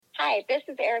Hi, this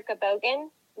is Erica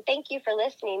Bogan. Thank you for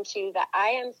listening to the I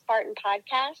Am Spartan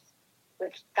podcast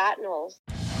with Scott Knowles.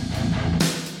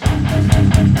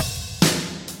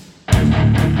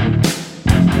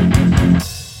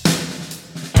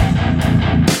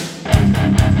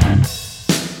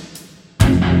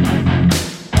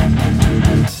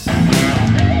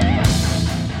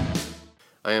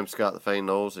 I am Scott the Fane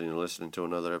Knowles, and you're listening to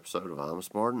another episode of I'm a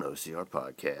Spartan OCR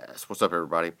podcast. What's up,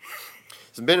 everybody?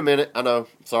 It's been a minute. I know.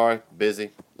 Sorry.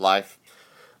 Busy. Life.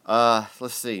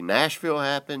 Let's see. Nashville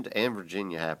happened and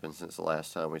Virginia happened since the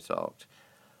last time we talked.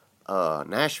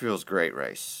 Nashville's a great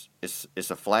race. It's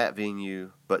a flat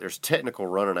venue, but there's technical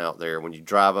running out there. When you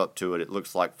drive up to it, it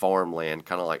looks like farmland,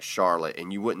 kind of like Charlotte,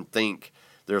 and you wouldn't think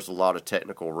there's a lot of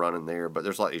technical running there, but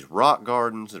there's like these rock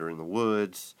gardens that are in the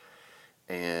woods.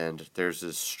 And there's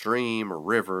this stream or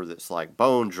river that's like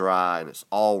bone dry, and it's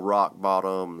all rock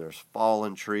bottom. There's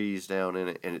fallen trees down in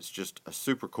it, and it's just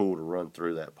super cool to run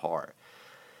through that part.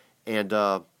 And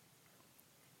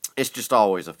it's just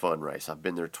always a fun race. I've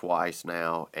been there twice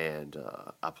now, and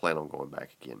I plan on going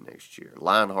back again next year.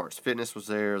 Lionhearts Fitness was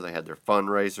there. They had their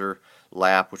fundraiser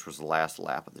lap, which was the last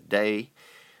lap of the day.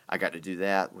 I got to do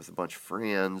that with a bunch of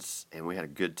friends, and we had a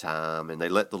good time. And they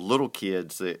let the little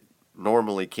kids that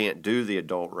normally can't do the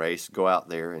adult race go out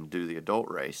there and do the adult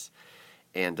race.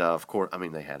 And of course, I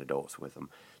mean, they had adults with them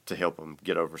to help them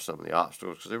get over some of the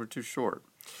obstacles because they were too short.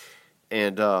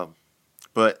 And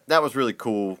but that was really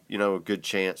cool, you know, a good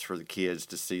chance for the kids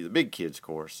to see the big kids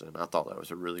course, and I thought that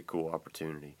was a really cool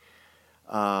opportunity.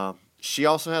 She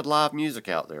also had live music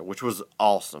out there, which was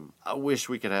awesome. I wish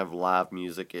we could have live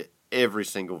music at every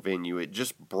single venue. It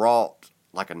just brought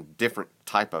like a different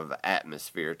type of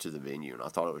atmosphere to the venue, and I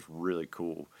thought it was really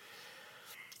cool.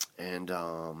 And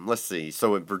let's see.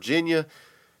 So in Virginia's,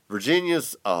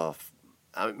 I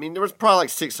mean, there was probably like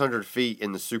 600 feet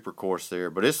in the super course there,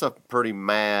 but it's a pretty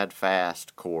mad,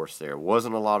 fast course there.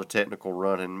 Wasn't a lot of technical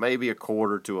running, maybe a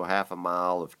quarter to a half a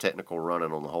mile of technical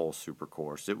running on the whole super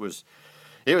course. It was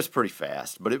pretty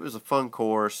fast, but it was a fun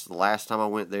course. The last time I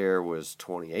went there was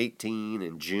 2018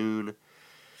 in June.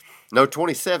 No,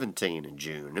 2017 in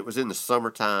June. It was in the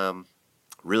summertime,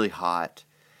 really hot,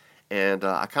 and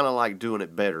I kind of like doing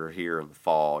it better here in the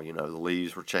fall. You know, the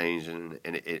leaves were changing,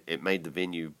 and it made the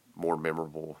venue more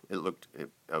memorable. It looked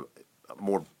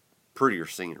more prettier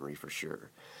scenery for sure.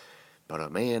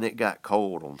 But man, it got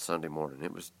cold on Sunday morning.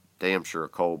 It was damn sure a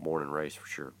cold morning race for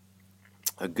sure.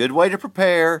 A good way to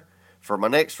prepare for my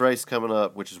next race coming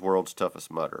up, which is World's Toughest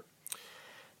Mudder.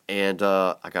 And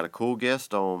I got a cool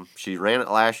guest on. She ran it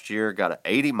last year, got it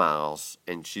 80 miles,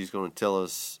 and she's going to tell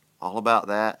us all about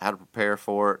that, how to prepare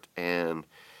for it, and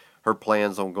her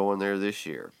plans on going there this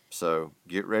year. So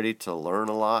get ready to learn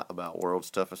a lot about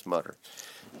World's Toughest Mudder.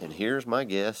 And here's my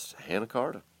guest, Hannah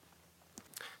Carter.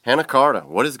 Hannah Carter,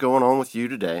 what is going on with you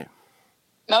today?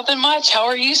 Nothing much. How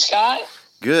are you, Scott?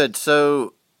 Good.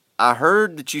 So I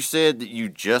heard that you said that you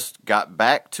just got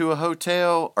back to a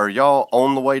hotel. Are y'all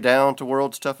on the way down to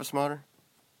World's Toughest Mudder?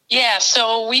 Yeah,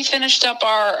 so we finished up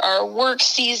our work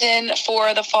season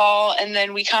for the fall, and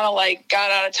then we kind of like got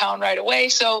out of town right away.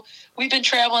 So we've been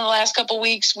traveling the last couple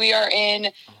weeks. We are in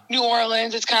New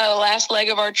Orleans. It's kind of the last leg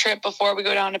of our trip before we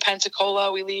go down to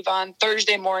Pensacola. We leave on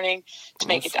Thursday morning to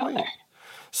make it down there.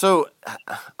 So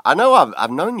I know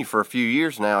I've known you for a few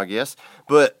years now, I guess.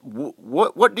 But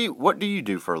what do you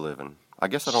do for a living? I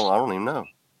guess I don't even know.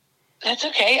 That's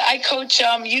okay. I coach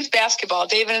youth basketball.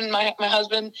 David and my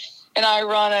husband and I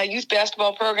run a youth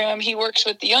basketball program. He works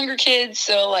with the younger kids,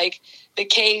 so like the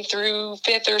K through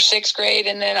 5th or 6th grade,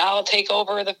 and then I'll take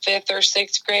over the 5th or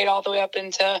 6th grade all the way up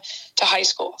into high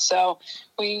school. So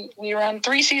we run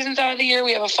 3 seasons out of the year.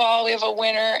 We have a fall, we have a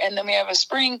winter, and then we have a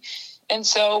spring. And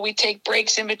so we take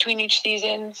breaks in between each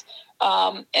seasons,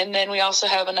 and then we also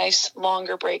have a nice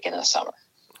longer break in the summer.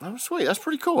 Oh, sweet. That's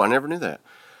pretty cool. I never knew that.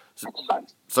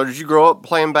 So did you grow up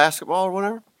playing basketball or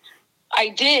whatever? I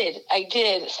did.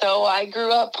 So I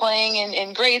grew up playing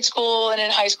in grade school and in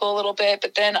high school a little bit,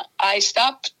 but then I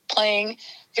stopped playing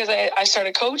because I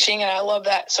started coaching, and I love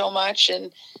that so much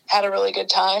and had a really good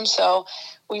time. So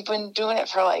we've been doing it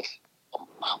for like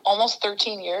almost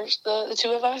 13 years, the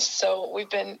two of us. So we've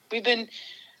been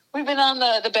on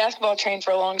the basketball train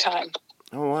for a long time.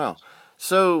 Oh, wow.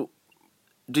 So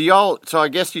I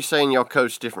guess you're saying y'all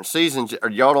coach different seasons, or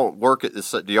y'all don't work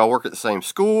do y'all work at the same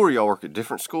school, or y'all work at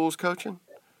different schools coaching?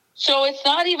 So it's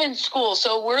not even school.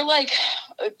 So we're like,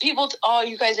 people,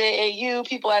 you guys AAU,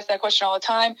 people ask that question all the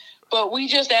time, but we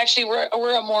just actually, we're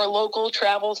a more local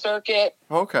travel circuit.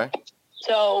 Okay.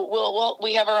 So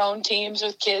we have our own teams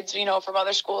with kids, from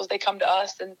other schools. They come to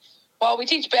us, and while we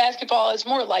teach basketball, it's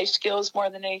more life skills more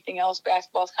than anything else.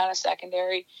 Basketball is kind of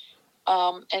secondary.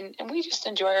 And we just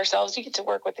enjoy ourselves. You get to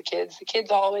work with the kids. The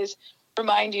kids always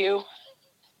remind you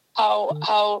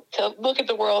how to look at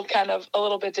the world kind of a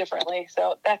little bit differently.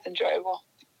 So that's enjoyable.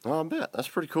 Oh, I bet. That's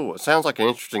pretty cool. It sounds like an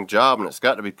interesting job, and it's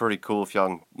got to be pretty cool if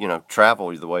y'all can,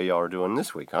 travel the way y'all are doing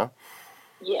this week, huh?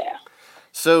 Yeah.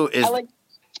 So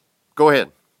go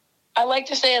ahead. I like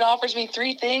to say it offers me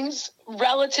three things.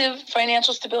 Relative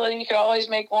financial stability. You could always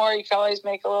make more. You could always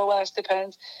make a little less,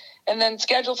 depends. And then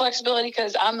schedule flexibility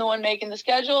because I'm the one making the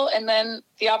schedule. And then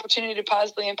the opportunity to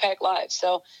positively impact lives.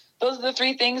 So those are the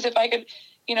three things. If I could,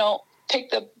 pick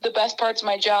the best parts of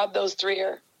my job, those three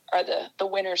are the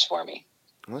winners for me.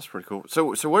 Well, that's pretty cool.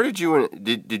 So where did you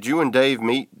and Dave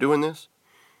meet doing this?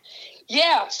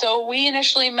 Yeah, so we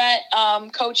initially met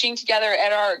coaching together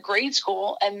at our grade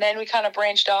school, and then we kind of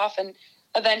branched off and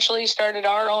eventually started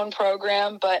our own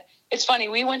program. But it's funny,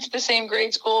 we went to the same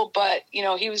grade school, but,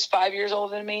 he was 5 years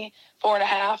older than me,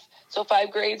 4.5, so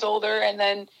 5 grades older. And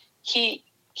then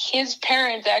his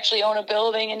parents actually own a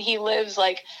building, and he lives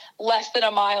like less than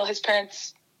a mile. His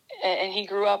parents, and he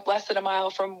grew up less than a mile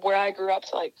from where I grew up,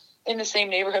 so like in the same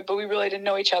neighborhood, but we really didn't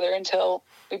know each other until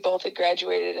we both had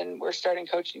graduated and we're starting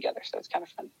coaching together. So it's kind of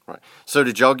fun. Right. So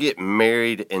did y'all get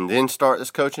married and then start this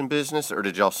coaching business, or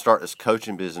did y'all start this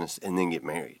coaching business and then get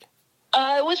married?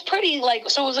 It was pretty it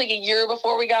was like a year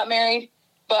before we got married,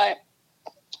 but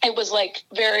it was like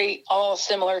very all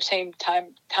similar, same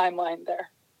timeline there.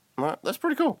 All right. That's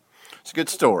pretty cool. It's a good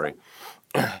story.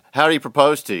 How do you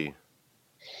propose to you?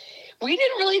 We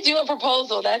didn't really do a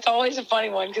proposal. That's always a funny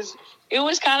one because it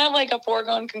was kind of like a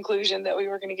foregone conclusion that we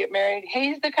were going to get married.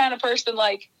 He's the kind of person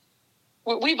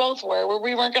we both were, where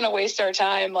we weren't going to waste our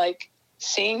time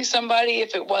seeing somebody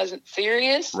if it wasn't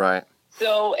serious. Right.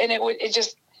 So, and it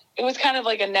was kind of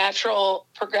like a natural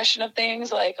progression of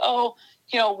things.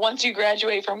 Once you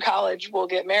graduate from college, we'll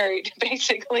get married,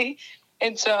 basically.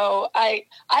 And so I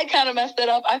kind of messed it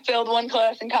up. I failed one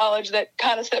class in college that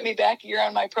kind of set me back a year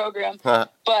on my program,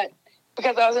 but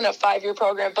because I was in a 5-year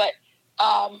program. But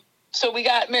so we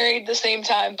got married the same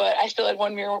time, but I still had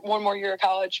one more year of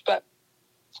college. But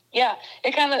yeah,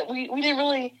 it kind of we didn't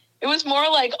really. It was more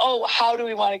like, oh, how do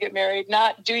we want to get married?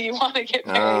 Not do you want to get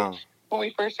married when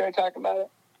we first started talking about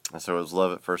it. So it was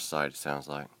love at first sight. It sounds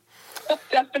like.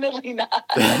 Definitely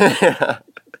not.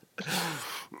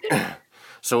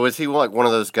 So was he like one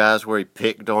of those guys where he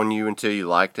picked on you until you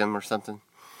liked him or something?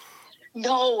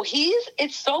 No,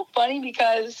 it's so funny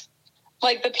because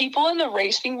the people in the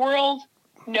racing world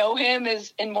know him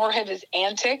in more of his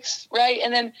antics, right?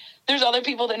 And then there's other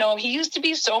people that know him. He used to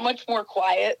be so much more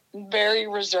quiet, very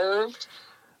reserved.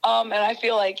 And I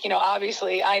feel like,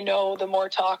 obviously I know the more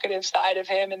talkative side of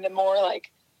him and the more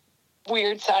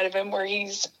weird side of him where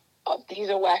he's a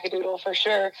wackadoodle for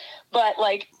sure. But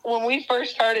when we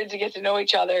first started to get to know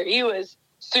each other, he was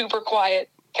super quiet,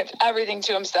 kept everything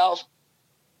to himself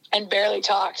and barely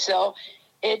talked. So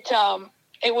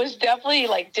it was definitely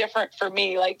different for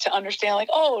me, to understand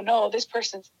oh no, this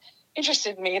person's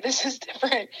interested in me. This is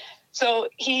different. So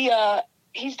he's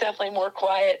definitely more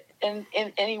quiet and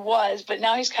he was, but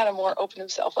now he's kind of more opened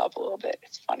himself up a little bit.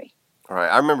 It's funny. All right.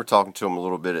 I remember talking to him a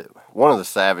little bit at one of the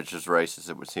Savages races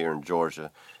that was here in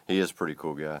Georgia. He is a pretty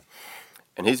cool guy.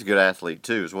 And he's a good athlete,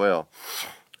 too, as well.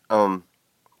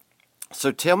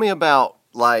 So tell me about,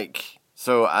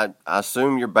 so I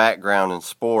assume your background in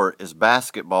sport is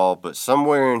basketball, but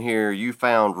somewhere in here you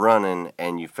found running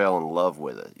and you fell in love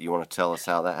with it. You want to tell us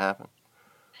how that happened?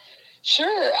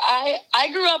 Sure. I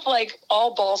grew up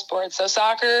all ball sports. So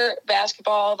soccer,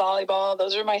 basketball, volleyball,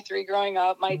 those are my 3 growing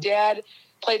up. My dad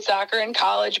played soccer in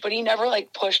college, but he never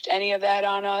pushed any of that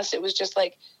on us. It was just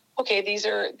okay, these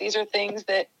are things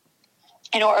that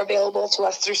are available to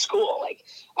us through school.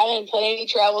 I didn't play any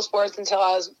travel sports until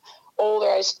I was older.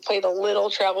 I played a little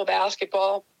travel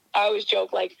basketball. I always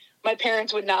joke my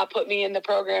parents would not put me in the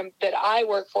program that I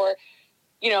work for,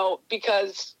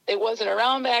 because it wasn't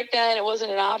around back then. It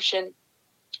wasn't an option.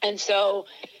 And so,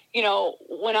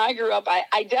 when I grew up,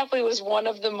 I definitely was one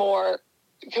of the more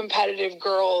competitive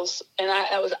girls, and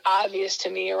that was obvious to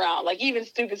me around even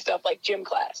stupid stuff like gym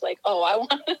class. I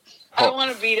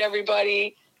want to beat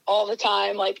everybody all the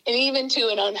time, and even to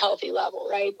an unhealthy level,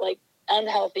 right?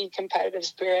 Unhealthy competitive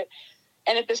spirit.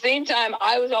 And at the same time,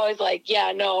 I was always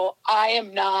yeah, no, I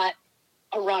am not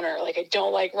a runner. I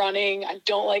don't like running. I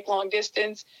don't like long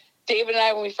distance. David and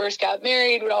I, when we first got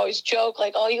married, would always joke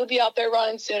oh, you'll be out there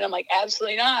running soon. I'm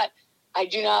absolutely not. I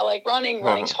do not like running.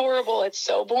 Running's horrible. It's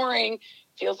so boring.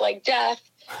 Feels like death.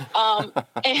 And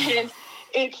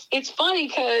it's funny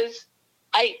because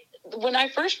when I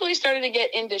first really started to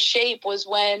get into shape was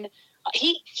when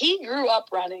he grew up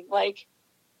running. Like,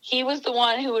 he was the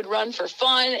one who would run for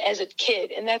fun as a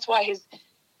kid, and that's why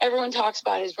everyone talks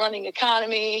about his running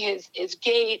economy, his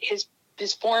gait,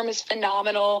 his form is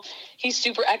phenomenal. He's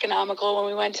super economical. When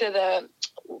we went to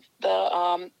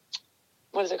the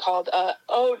what is it called?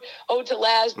 Ode to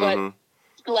Laz, but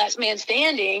Last Man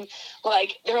Standing,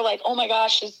 like, they're like, oh my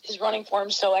gosh, his running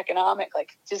form's so economic.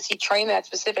 Like, does he train that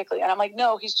specifically? And I'm like,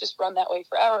 no, he's just run that way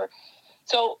forever.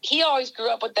 So he always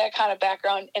grew up with that kind of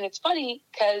background. And it's funny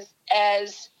because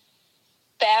as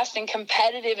fast and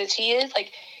competitive as he is,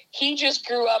 like, he just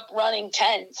grew up running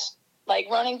 10s, like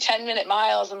running 10-minute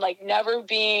miles and like never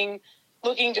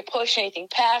looking to push anything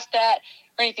past that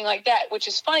or anything like that, which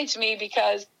is funny to me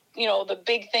because, you know, the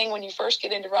big thing when you first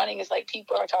get into running is like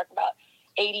people are talking about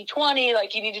 80-20,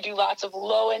 like you need to do lots of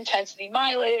low intensity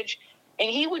mileage. And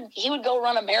he would go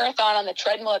run a marathon on the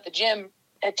treadmill at the gym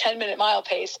at 10-minute mile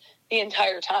pace the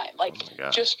entire time, like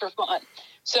just for fun.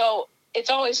 So it's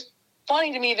always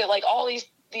funny to me that like all these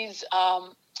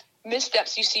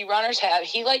missteps you see runners have,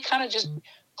 he like kind of just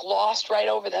glossed right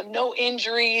over them. No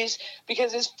injuries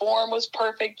because his form was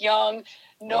perfect young.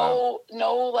 No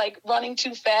like running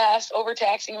too fast,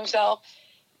 overtaxing himself.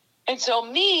 And so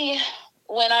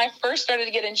when I first started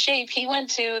to get in shape, he went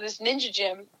to this ninja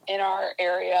gym in our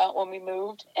area when we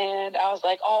moved. And I was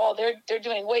like, oh, they're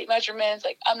doing weight measurements.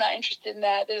 Like, I'm not interested in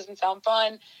that. That doesn't sound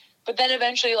fun. But then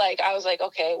eventually, like, I was like,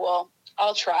 okay, well,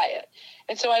 I'll try it.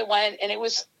 And so I went, and it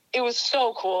was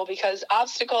so cool because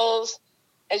obstacles,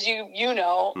 as you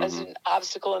know, as an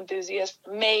obstacle enthusiast,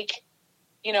 make,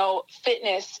 you know,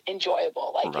 fitness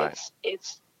enjoyable. Like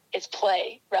it's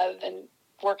play rather than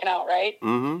working out, right?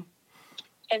 Mm-hmm.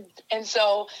 And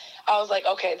so I was like,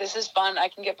 okay, this is fun. I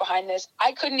can get behind this.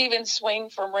 I couldn't even swing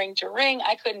from ring to ring.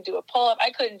 I couldn't do a pull-up.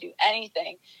 I couldn't do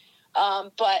anything.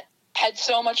 But had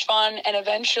so much fun and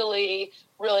eventually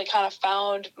really kind of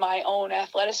found my own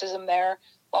athleticism there.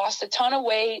 Lost a ton of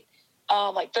weight,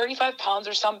 like 35 pounds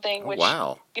or something, which,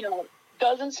 you know,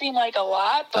 doesn't seem like a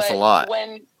lot. But that's a lot.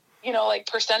 When, you know, like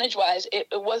percentage-wise, it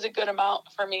was a good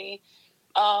amount for me.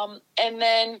 And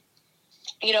then,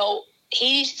 you know,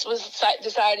 he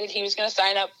decided he was going to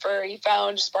sign up he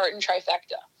found Spartan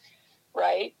Trifecta,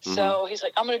 right? Mm-hmm. So he's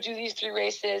like, I'm going to do these 3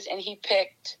 races. And he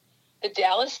picked the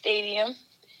Dallas Stadium.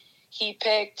 He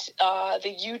picked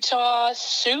the Utah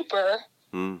Super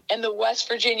and the West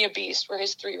Virginia Beast were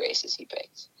his 3 races he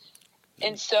picked.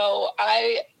 And so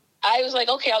I was like,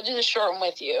 okay, I'll do the short one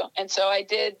with you. And so I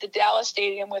did the Dallas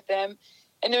Stadium with him.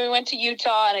 And then we went to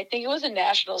Utah, and I think it was a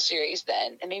national series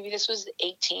then. And maybe this was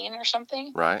 18 or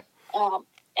something. Right.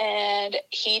 And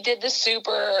he did the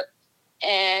Super,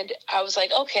 and I was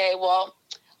like, okay, well,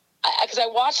 because I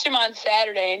watched him on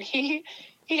Saturday, and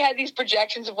he had these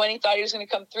projections of when he thought he was going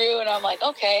to come through, and I'm like,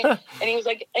 okay. And he was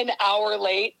like an hour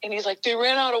late, and he's like, they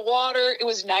ran out of water. It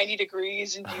was 90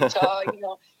 degrees in Utah, you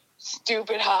know,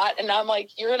 stupid hot. And I'm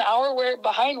like, you're an hour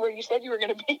behind where you said you were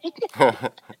going to be.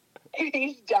 And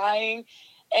he's dying.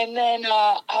 And then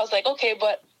I was like, okay,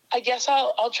 but I guess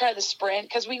I'll try the sprint,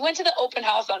 because we went to the open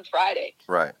house on Friday.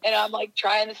 Right. And I'm like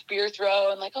trying the spear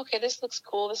throw and like, okay, this looks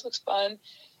cool. This looks fun.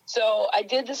 So I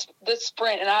did the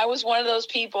sprint, and I was one of those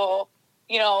people,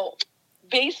 you know,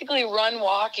 basically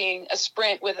walking a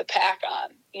sprint with a pack on,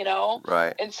 you know?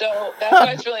 Right. And so that's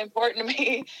why it's really important to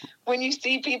me when you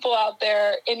see people out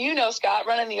there, and you know, Scott,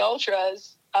 running the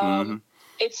ultras,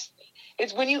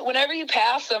 it's whenever you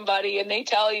pass somebody and they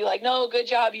tell you like, no, good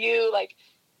job, you, like,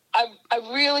 I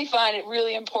really find it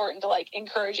really important to like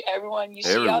encourage everyone you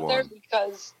see out there,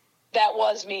 because that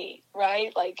was me,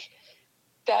 right? Like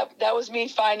that was me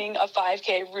finding a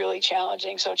 5K really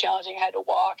challenging, so challenging I had to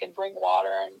walk and bring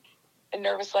water and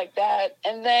nervous like that.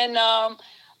 And then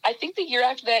I think the year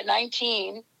after that,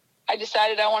 19, I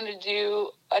decided I wanted to do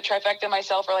a trifecta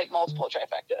myself, or like multiple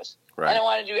trifectas. Right. And I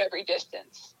wanted to do every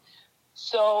distance.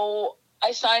 So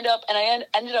I signed up, and I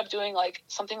ended up doing like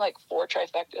something like 4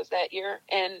 trifectas that year,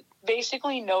 and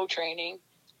basically no training.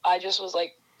 I just was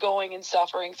like going and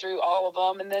suffering through all of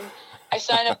them. And then I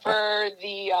signed up for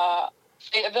the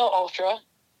Fayetteville Ultra,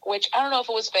 which I don't know if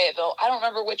it was Fayetteville. I don't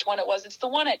remember which one it was. It's the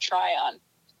one at Tryon.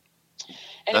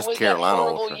 And that's it was Carolina that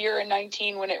horrible Ultra. Year in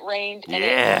 19 when it rained. And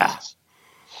yeah. It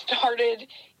started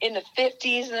in the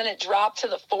 50s, and then it dropped to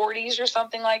the 40s or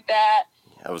something like that.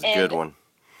 That was a good one.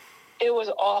 It was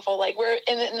awful. Like, we're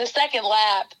in the second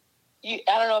lap. I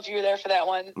don't know if you were there for that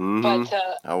one, but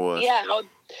I was. Yeah,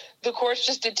 the course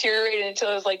just deteriorated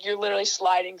until it was like you're literally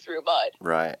sliding through mud.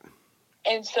 Right.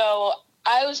 And so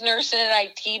I was nursing an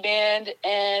IT band,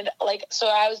 and like, so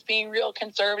I was being real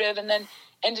conservative, and then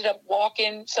ended up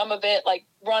walking some of it, like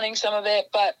running some of it.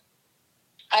 But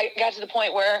I got to the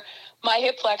point where my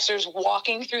hip flexors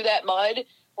walking through that mud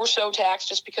were so taxed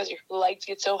just because your legs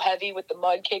get so heavy with the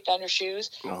mud caked on your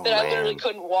shoes that I literally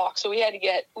couldn't walk. So we had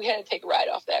to take a ride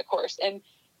off that course. And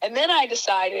then I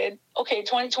decided, okay,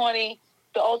 2020,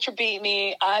 the ultra beat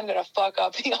me. I'm going to fuck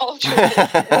up the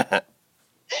ultra.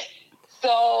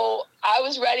 So I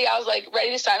was ready. I was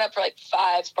ready to sign up for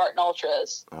 5 Spartan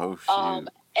Ultras. Oh, shoot.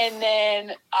 And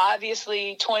then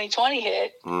obviously 2020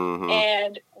 hit,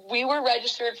 and we were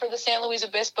registered for the San Luis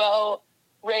Obispo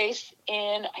race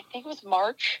in, I think it was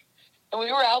March, and we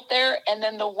were out there. And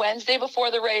then the Wednesday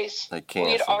before the race,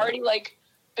 we had already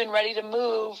been ready to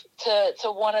move to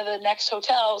one of the next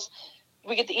hotels.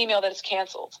 We get the email that it's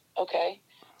canceled. Okay,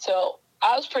 so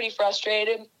I was pretty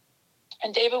frustrated,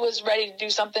 and David was ready to do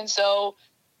something. So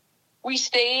we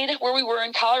stayed where we were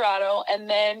in Colorado, and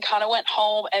then kind of went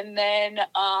home. And then,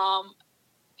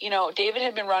 David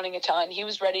had been running a ton. He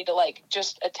was ready to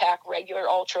just attack regular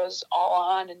ultras all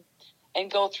on and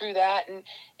go through that.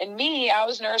 And me, I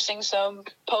was nursing some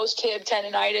post-tib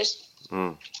tendonitis.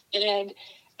 And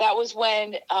that was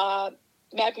when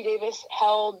Matthew Davis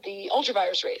held the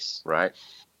Ultravirus race. Right.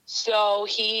 So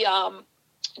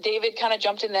David kind of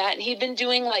jumped in that, and he'd been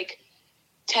doing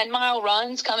 10-mile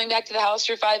runs, coming back to the house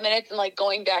for 5 minutes and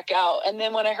going back out. And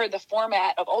then when I heard the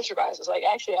format of Ultravirus, I was like,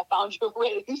 actually, I found you a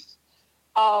race.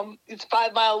 It's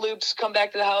 5-mile loops, come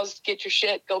back to the house, get your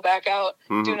shit, go back out,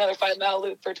 do another 5-mile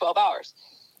loop for 12 hours.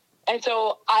 And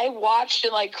so I watched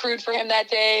and crewed for him that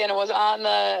day, and it was on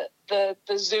the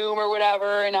Zoom or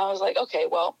whatever. And I was like, okay,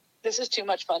 well, this is too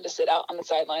much fun to sit out on the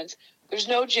sidelines. There's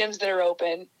no gyms that are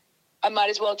open. I might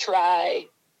as well try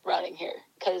running here,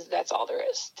 because that's all there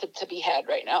is to be had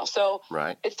right now. So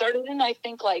It started in, I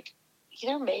think,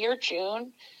 either May or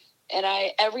June. And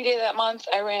every day that month,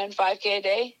 I ran 5K a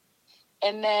day.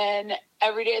 And then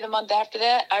every day the month after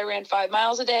that, I ran 5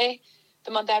 miles a day.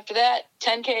 The month after that,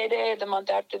 10K a day. The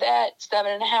month after that,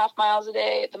 7.5 miles a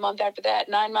day. The month after that,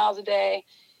 9 miles a day.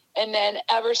 And then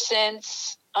ever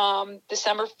since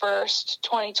December 1st,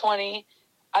 2020,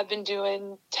 I've been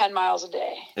doing 10 miles a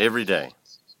day. Every day.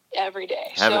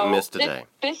 Haven't missed a day.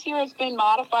 This year has been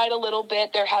modified a little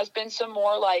bit. There has been some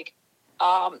more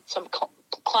some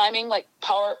climbing,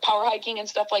 power hiking and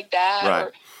stuff like that,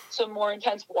 or some more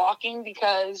intense walking,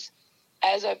 because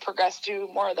as I progressed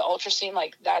through more of the ultra scene,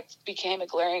 that became a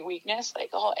glaring weakness.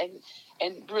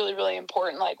 And really, really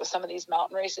important, with some of these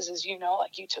mountain races, as you know,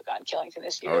 you took on Killington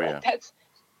this year. Oh, yeah. That's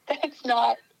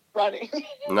not running.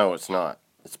 No, it's not.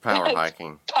 It's power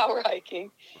hiking. Power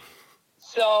hiking.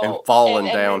 So, and falling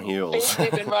down hills. Basically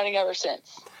been running ever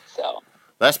since. So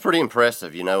that's pretty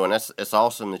impressive, and it's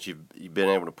awesome that you've been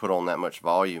able to put on that much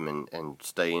volume and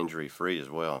stay injury free as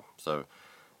well. So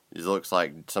it looks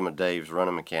like some of Dave's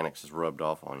running mechanics has rubbed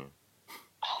off on you.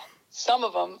 Some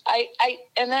of them, I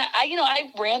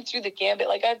ran through the gambit.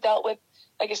 I've dealt with,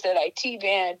 like I said, IT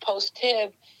band, post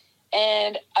tib,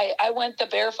 and I went the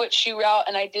barefoot shoe route,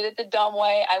 and I did it the dumb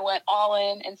way. I went all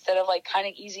in instead of kind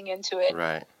of easing into it.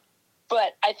 Right.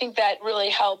 But I think that really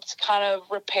helped kind of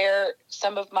repair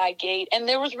some of my gait. And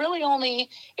there was really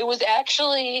it was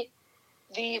actually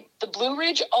the Blue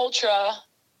Ridge Ultra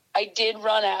I did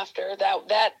run after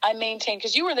that I maintained,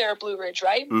 because you were there at Blue Ridge,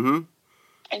 right? Mm-hmm.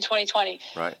 In 2020.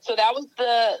 Right. So that was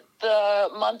the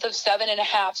month of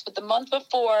 7.5. But the month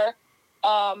before,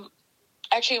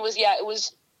 actually it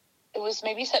was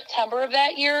maybe September of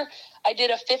that year, I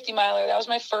did a 50-miler. That was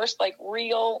my first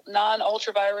real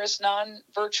non-ultravirus,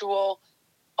 non-virtual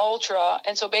ultra.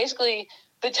 And so basically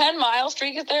the 10-mile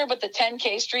streak is there, but the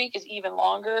 10K streak is even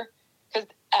longer, because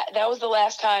that was the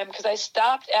last time, because I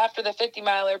stopped after the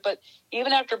 50-miler. But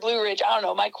even after Blue Ridge, I don't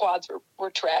know, my quads were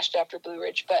trashed after Blue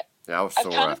Ridge. But yeah, I was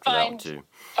sore after that one too.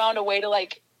 Found a way to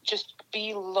just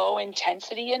be low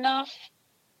intensity enough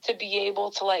to be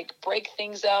able to break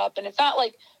things up. And it's not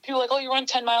people are oh, you run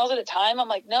 10 miles at a time. I'm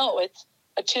no, it's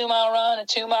a 2-mile run, a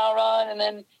 2-mile run, and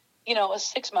then, a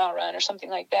 6-mile run or something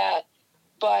like that.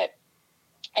 But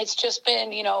it's just been,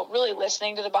 really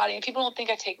listening to the body. And people don't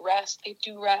think I take rest. I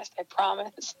do rest, I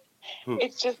promise.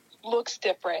 It just looks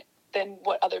different than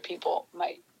what other people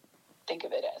might think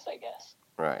of it as, I guess.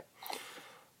 Right.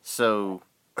 So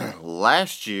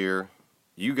last year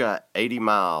you got 80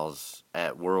 miles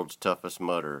at World's Toughest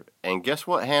Mudder. And guess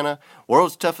what, Hannah?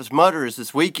 World's Toughest Mudder is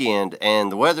this weekend,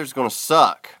 and the weather's going to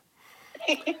suck.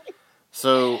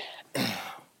 So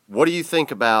what do you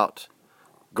think about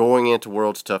going into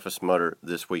World's Toughest Mudder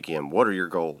this weekend? What are your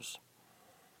goals?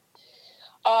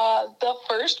 The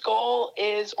first goal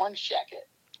is Orange Jacket.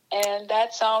 And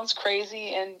that sounds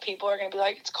crazy, and people are going to be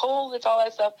like, it's cold, it's all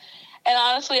that stuff. And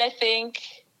honestly, I think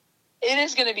it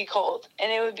is going to be cold,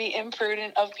 and it would be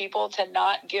imprudent of people to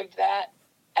not give that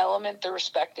element the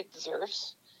respect it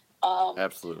deserves.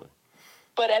 Absolutely.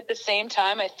 But at the same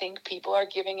time, I think people are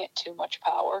giving it too much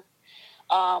power.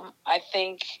 I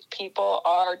think people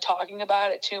are talking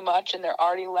about it too much, and they're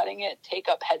already letting it take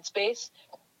up headspace.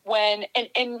 When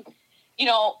and you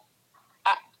know,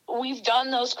 we've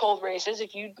done those cold races.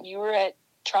 If you were at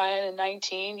Tryon in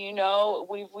 19, you know,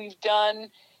 we've done,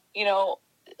 you know,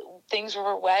 things where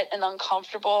we're wet and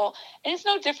uncomfortable. And it's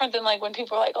no different than like when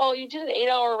people are like, oh, you did an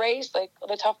 8-hour race, like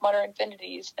the Tough Mudder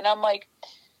Infinities. And I'm like,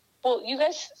 well, you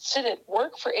guys sit at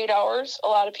work for 8 hours, a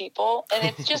lot of people. And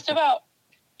it's just about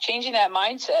changing that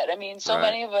mindset. I mean, so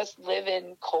many of us live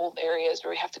in cold areas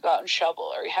where we have to go out and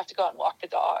shovel, or we have to go out and walk the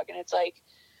dog. And it's like,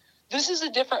 this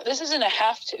isn't a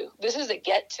have to, this is a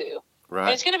get to. Right.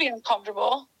 And it's going to be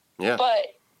uncomfortable. Yeah. But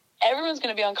everyone's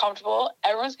going to be uncomfortable.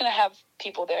 Everyone's going to have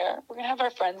people there. We're going to have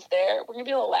our friends there. We're going to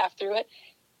be able to laugh through it.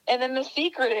 And then the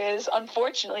secret is,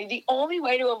 unfortunately, the only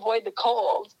way to avoid the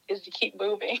cold is to keep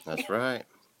moving. That's right.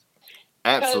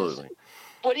 Absolutely.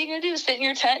 What are you going to do? Sit in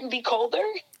your tent and be colder?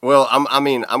 Well, I'm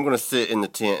going to sit in the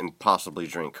tent and possibly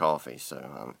drink coffee.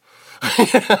 So,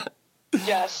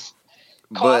 Yes.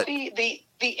 But, Coffee,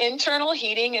 the internal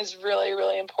heating is really,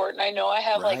 really important. I know I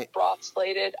have like broth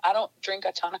slated. I don't drink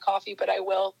a ton of coffee, but I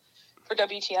will. For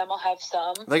WTM, I'll have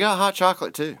some. They got hot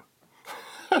chocolate too.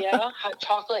 Yeah, hot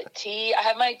chocolate tea. I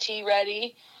have my tea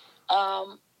ready.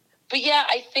 But yeah,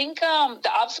 I think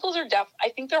the obstacles are I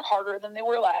think they're harder than they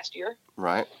were last year.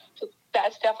 Right. So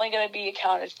that's definitely going to be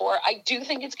accounted for. I do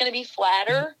think it's going to be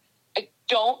flatter. I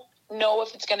don't know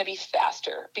if it's going to be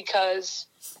faster because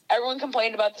everyone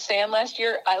complained about the sand last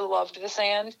year. I loved the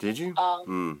sand. Did you?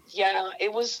 Yeah,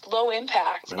 it was low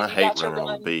impact. And I hate running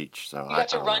on the beach. So you got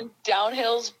to run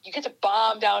downhills. You get to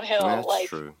bomb downhill. That's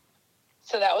true.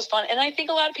 So that was fun. And I think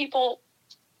a lot of people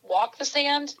walk the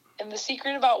sand. And the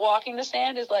secret about walking the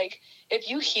sand is like, if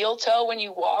you heel toe when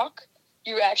you walk,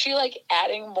 you're actually like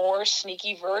adding more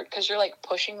sneaky vert because you're like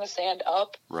pushing the sand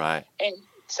up. Right. And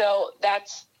so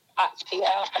that's,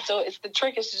 yeah. So it's the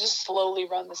trick is to just slowly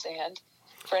run the sand.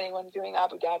 For anyone doing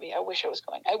Abu Dhabi, I wish I was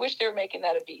going. I wish they were making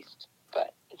that a beast,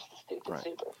 but it's the stupid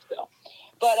super. So,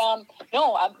 but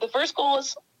the first goal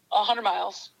is 100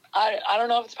 miles. I don't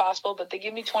know if it's possible, but they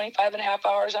give me 25 and a half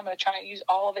hours. I'm going to try and use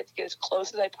all of it to get as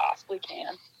close as I possibly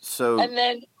can. And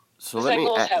then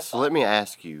let me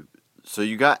ask you. So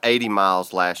you got 80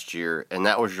 miles last year, and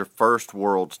that was your first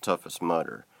World's Toughest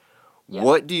Mudder. Yeah.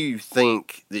 What do you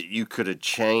think that you could have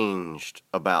changed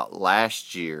about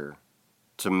last year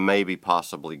to maybe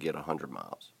possibly get 100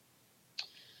 miles?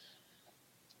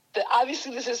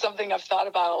 Obviously, this is something I've thought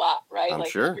about a lot, right? I'm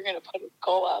sure. You're going to put a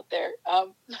goal out there.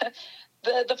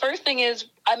 The first thing is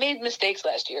I made mistakes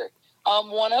last year.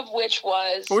 One of which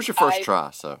was... What was your first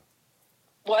try, so?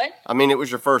 What? I mean, it was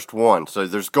your first one, so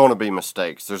there's going to be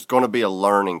mistakes. There's going to be a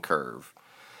learning curve.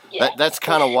 Yeah, that's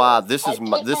kind of why this is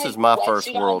my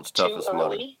first World's Toughest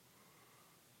Mudder.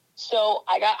 So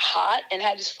I got hot and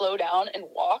had to slow down and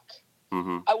walk.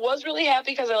 Mm-hmm. I was really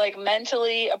happy because I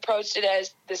mentally approached it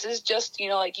as this is just,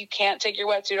 you can't take your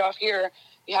wetsuit off here.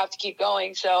 You have to keep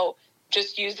going. So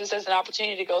just use this as an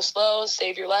opportunity to go slow,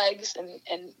 save your legs,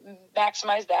 and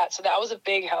maximize that. So that was a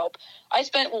big help. I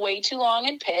spent way too long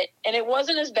in pit, and it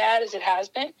wasn't as bad as it has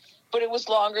been, but it was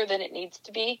longer than it needs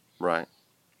to be. Right.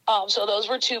 So those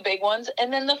were two big ones.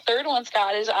 And then the third one,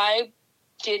 Scott, is I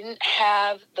didn't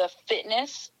have the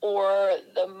fitness or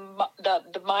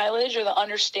the mileage or the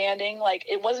understanding. Like,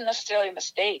 it wasn't necessarily a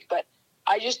mistake, but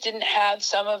I just didn't have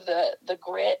some of the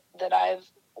grit that I've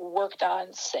worked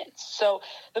on since. So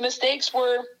the mistakes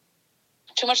were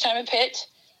too much time in pit,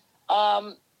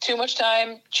 too much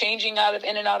time changing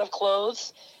in and out of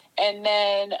clothes, and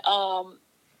then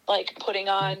putting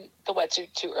on the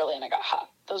wetsuit too early and I got hot.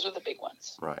 Those were the big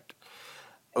ones. Right.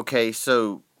 Okay,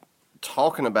 so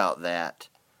talking about that,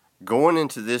 going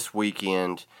into this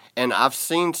weekend, and I've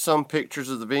seen some pictures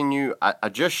of the venue. I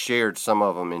just shared some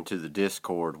of them into the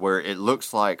Discord where it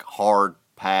looks like hard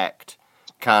packed,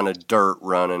 kind of dirt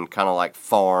running, kind of like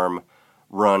farm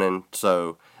running.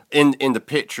 So in the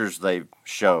pictures they've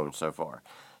shown so far.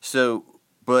 So,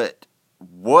 but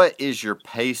what is your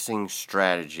pacing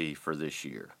strategy for this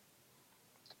year?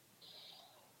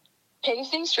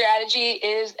 Pacing strategy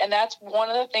is, and that's one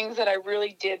of the things that I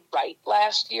really did right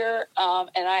last year.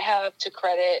 And I have to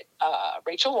credit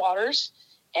Rachel Waters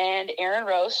and Aaron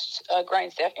Roast,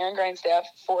 Aaron Grindstaff,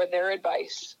 for their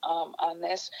advice on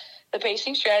this. The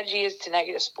pacing strategy is to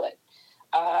negative split.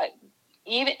 And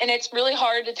it's really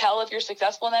hard to tell if you're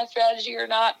successful in that strategy or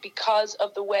not because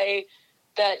of the way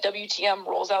that WTM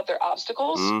rolls out their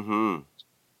obstacles. Mm-hmm.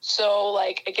 So,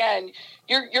 like, again,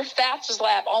 your fastest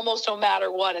lap, almost no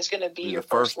matter what, is going to be your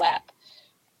first lap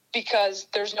because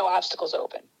there's no obstacles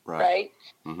open, right?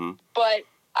 Mm-hmm. But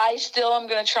I still am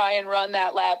going to try and run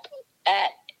that lap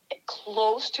at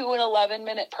close to an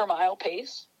 11-minute per mile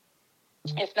pace,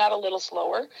 if not a little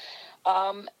slower,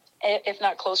 if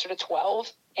not closer to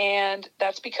 12. And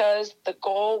that's because the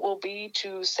goal will be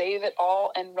to save it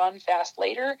all and run fast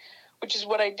later, which is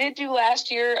what I did do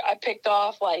last year. I picked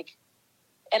off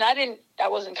and I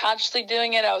wasn't consciously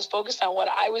doing it. I was focused on what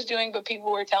I was doing, but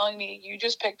people were telling me, you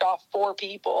just picked off 4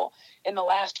 people in the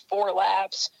last 4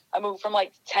 laps. I moved from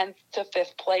 10th to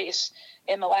 5th place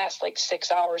in the last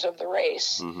 6 hours of the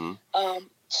race. Mm-hmm.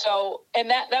 So, and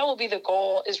that will be the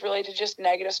goal, is really to just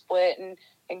negative split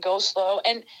and go slow.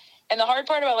 And the hard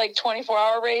part about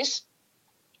 24-hour race,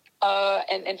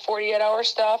 and 48-hour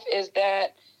stuff is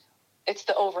that it's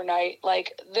the overnight.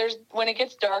 When it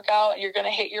gets dark out, you're going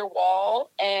to hit your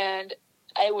wall. And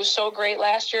it was so great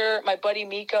last year. My buddy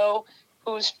Miko,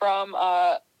 who's from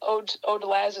Eau de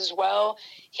Laz as well,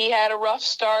 he had a rough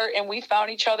start, and we found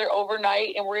each other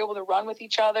overnight, and we're able to run with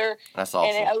each other. That's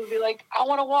awesome. And I would be like, I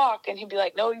want to walk. And he'd be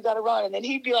like, no, you got to run. And then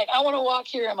he'd be like, I want to walk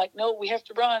here. I'm like, no, we have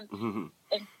to run. Mm-hmm.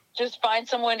 And just find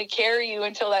someone to carry you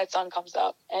until that sun comes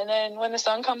up. And then when the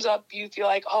sun comes up, you feel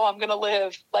like, oh, I'm going to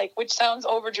live, which sounds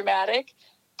over dramatic,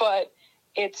 but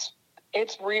it's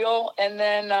real. And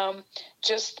then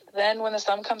just then when the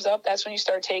sun comes up, that's when you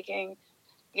start taking,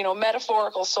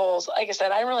 metaphorical souls. Like I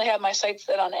said, I didn't really have my sights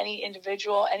set on any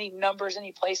individual, any numbers,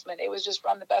 any placement. It was just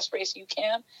run the best race you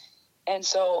can. And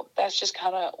so that's just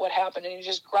kind of what happened. And you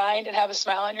just grind and have a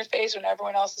smile on your face when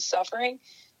everyone else is suffering.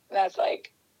 And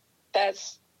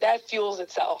that fuels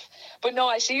itself. But no,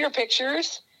 I see your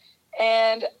pictures,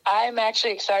 and I'm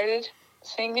actually excited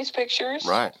seeing these pictures.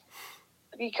 Right.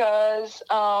 Because,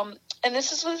 and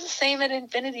this was the same at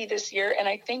Infinity this year, and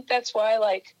I think that's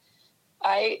why,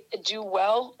 I do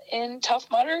well in Tough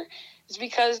Mudder, is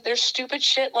because there's stupid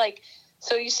shit,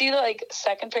 so you see the,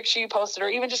 second picture you posted, or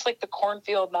even just, the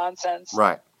cornfield nonsense.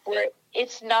 Right. Where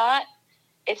it's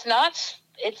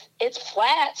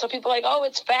flat, so people are like, oh,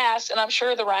 it's fast, and I'm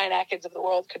sure the Ryan Atkins of the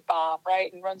world could bomb,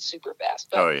 right, and run super fast.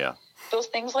 But oh, yeah. those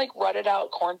things like rutted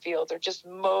out cornfields or just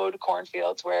mowed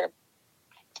cornfields where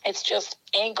it's just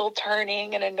ankle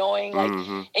turning and annoying,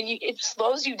 mm-hmm. and it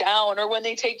slows you down. Or when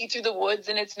they take you through the woods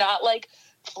and it's not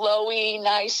flowy,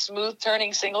 nice, smooth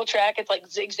turning single track, it's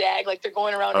zigzag, they're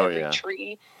going around every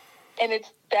tree, and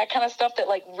it's that kind of stuff that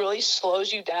really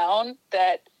slows you down.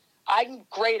 That I'm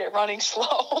great at running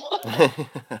slow.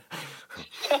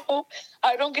 So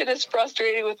I don't get as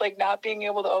frustrated with not being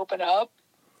able to open up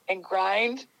and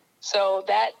grind. So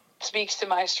that speaks to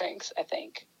my strengths, I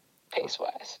think, pace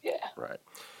wise. Yeah. Right.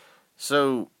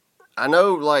 So I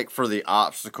know for the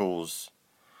obstacles,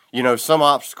 some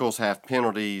obstacles have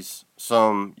penalties,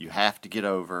 some you have to get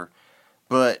over,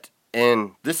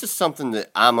 and this is something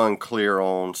that I'm unclear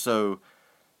on. So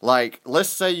let's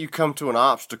say you come to an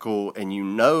obstacle and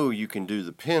you can do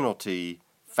the penalty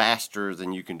faster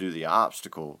than you can do the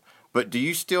obstacle. But do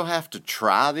you still have to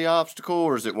try the obstacle,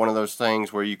 or is it one of those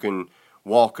things where you can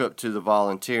walk up to the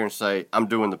volunteer and say, I'm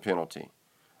doing the penalty?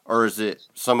 Or is it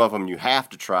some of them you have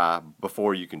to try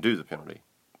before you can do the penalty?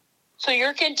 So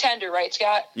you're a contender, right,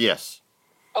 Scott? Yes.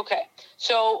 Okay.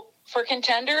 So for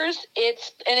contenders,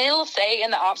 it'll say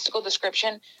in the obstacle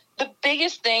description, the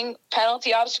biggest thing,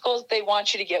 penalty obstacles, they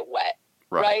want you to get wet,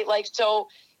 right? So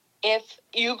if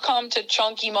you come to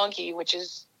Chunky Monkey, which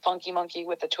is Funky Monkey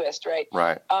with a twist, right?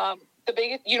 Right.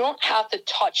 You don't have to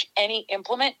touch any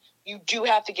implement. You do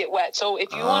have to get wet. So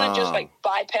if you want to just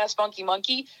bypass Funky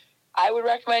Monkey, I would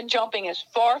recommend jumping as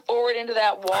far forward into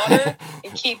that water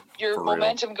and keep your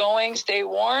momentum going, stay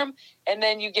warm, and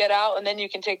then you get out, and then you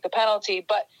can take the penalty.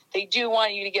 But they do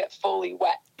want you to get fully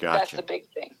wet. Gotcha. That's the big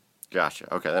thing.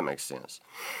 Gotcha. Okay, that makes sense.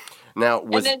 Now,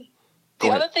 and then the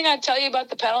other thing I'd tell you about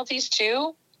the penalties,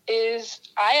 too, is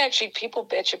people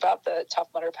bitch about the Tough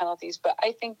Mudder penalties, but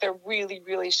I think they're really,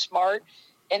 really smart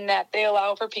in that they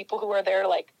allow for people who are there,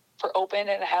 for open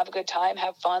and have a good time,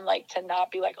 have fun, to not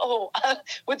be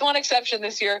with one exception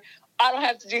this year, I don't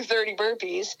have to do 30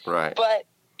 burpees. Right. But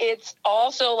it's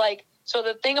also so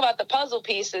the thing about the puzzle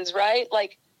pieces, right?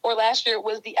 Or last year it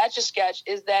was the Etch-a-Sketch,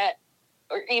 is that,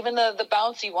 or even the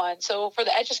bouncy one. So for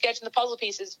the Etch-a-Sketch and the puzzle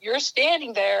pieces, you're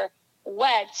standing there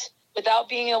wet without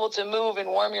being able to move and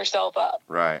warm yourself up.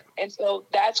 Right. And so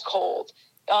that's cold.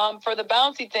 For the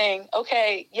bouncy thing,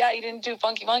 okay, yeah, you didn't do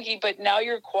Funky Monkey, but now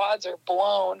your quads are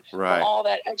blown from all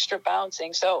that extra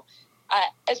bouncing. So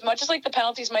as much as the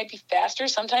penalties might be faster,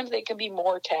 sometimes they can be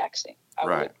more taxing.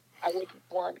 I would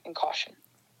warn and caution.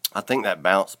 I think that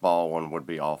bounce ball one would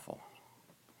be awful.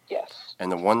 Yes. And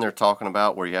the one they're talking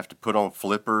about where you have to put on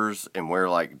flippers and wear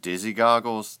like dizzy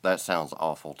goggles, that sounds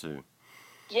awful too.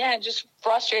 Yeah, just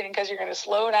frustrating because you're going to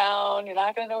slow down. You're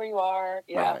not going to know where you are.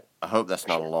 Yeah. Right. I hope that's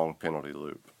not a long penalty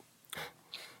loop.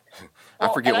 I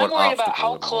Well, forget and I'm what worried about obstacle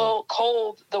how it was.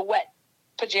 cold the wet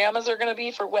pajamas are going to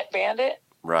be for Wet Bandit.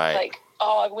 Right. Like,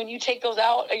 when you take those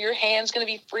out, are your hands going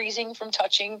to be freezing from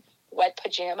touching wet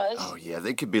pajamas? Oh, yeah.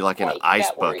 They could be like in an ice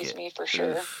that bucket. worries me for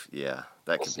sure. Oof, yeah,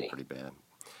 that We'll could be see. pretty bad.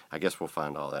 I guess we'll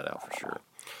find all that out for sure.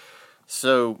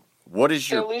 So, what is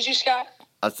Did I your... lose you, Scott?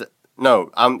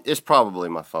 No, it's probably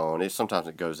my phone. Sometimes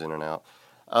it goes in and out.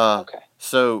 Okay.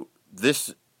 So,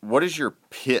 what is your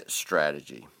pit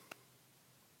strategy?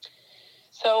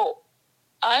 So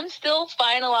I'm still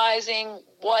finalizing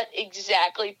what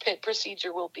exactly pit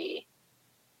procedure will be.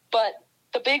 But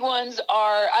the big ones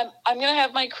are I'm going to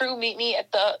have my crew meet me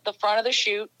at the front of the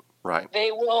chute. Right.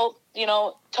 They will,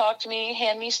 talk to me,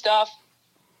 hand me stuff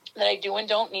that I do and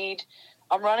don't need.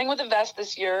 I'm running with a vest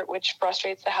this year, which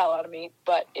frustrates the hell out of me,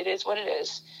 but it is what it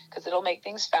is because it'll make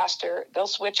things faster. They'll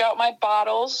switch out my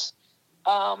bottles.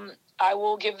 I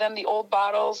will give them the old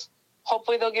bottles.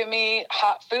 Hopefully they'll give me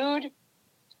hot food.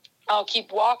 I'll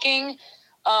keep walking.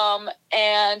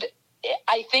 And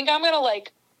I think I'm going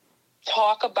to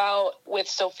talk about with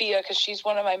Sophia, because she's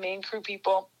one of my main crew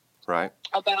people. Right.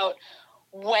 About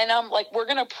when we're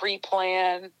going to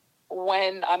pre-plan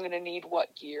when I'm going to need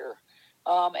what gear.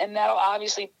 And that'll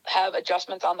obviously have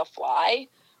adjustments on the fly.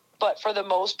 But for the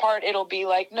most part, it'll be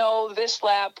no, this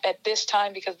lap at this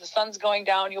time, because the sun's going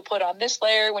down, you'll put on this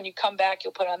layer. When you come back,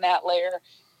 you'll put on that layer.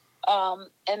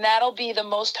 And that'll be the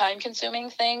most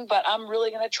time-consuming thing. But I'm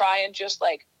really going to try and just,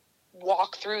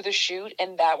 walk through the chute,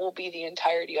 and that will be the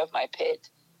entirety of my pit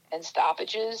and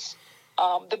stoppages.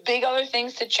 The big other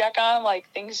things to check on,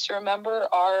 things to remember,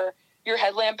 are your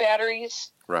headlamp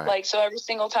batteries. Right. So every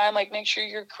single time, make sure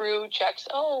your crew checks,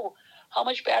 how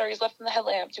much battery is left in the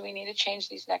headlamp? Do we need to change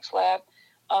these next lap?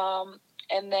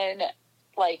 And then,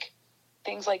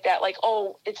 things like that.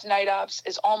 It's night ops.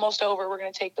 It's almost over. We're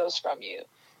going to take those from you.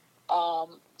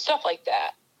 Stuff like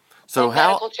that. So and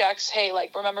medical checks. Hey,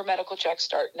 remember medical checks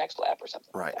start next lap or something.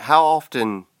 Right. Like that. How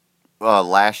often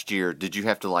last year did you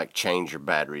have to change your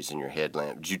batteries in your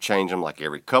headlamp? Did you change them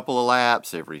every couple of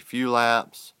laps, every few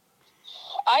laps?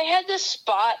 I had this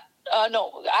spot.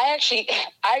 No,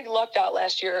 I lucked out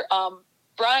last year.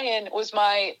 Brian was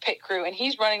my pit crew, and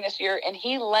he's running this year, and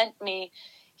he lent me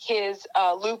his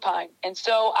lupine. And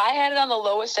so I had it on the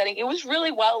lowest setting. It was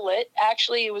really well lit.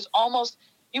 Actually, it was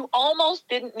you almost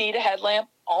didn't need a headlamp.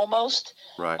 Almost.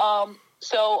 Right.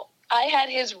 So I had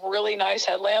his really nice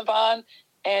headlamp on,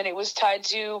 and it was tied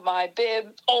to my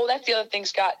bib. Oh, that's the other thing,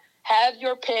 Scott. Have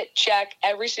your pit check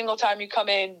every single time you come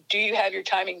in. Do you have your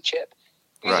timing chip?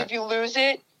 Because right. if you lose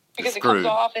it, because it screwed. comes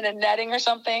off in a netting or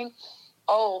something,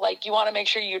 you want to make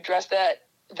sure you address that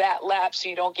lap so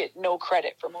you don't get no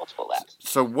credit for multiple laps.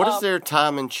 So what is their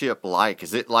timing chip like?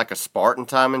 Is it like a Spartan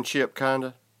timing chip, kind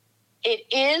of?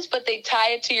 It is, but they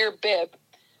tie it to your bib.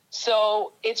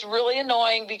 So it's really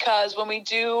annoying because when we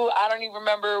do, I don't even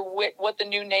remember what the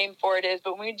new name for it is,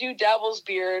 but when we do Devil's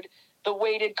Beard, the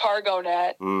weighted cargo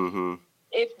net, mm-hmm.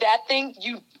 if that thing,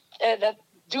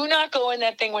 do not go in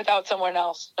that thing without someone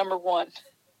else, number one.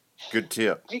 Good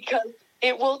tip. Because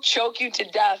it will choke you to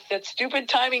death. That stupid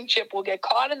timing chip will get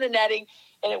caught in the netting,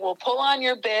 and it will pull on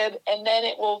your bib, and then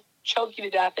it will choke you to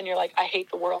death, and you're like, I hate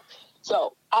the world.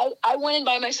 So I went in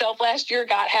by myself last year,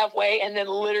 got halfway, and then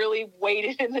literally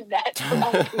waited in the net for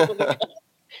other people to come.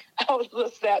 I was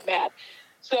just that mad.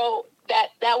 So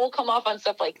that will come off on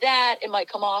stuff like that. It might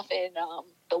come off in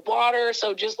the water.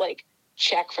 So just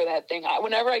check for that thing.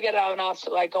 Whenever I get out and off,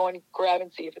 I go and grab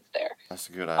and see if it's there. That's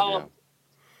a good idea.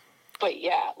 But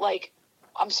yeah,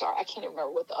 I'm sorry, I can't even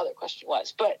remember what the other question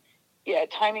was. But yeah,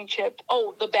 timing chip.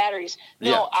 Oh, the batteries.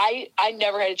 No, yeah. I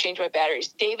never had to change my batteries.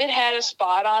 David had a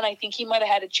spot on. I think he might have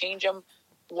had to change them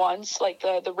once,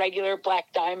 the regular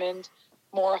Black Diamond,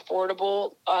 more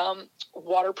affordable,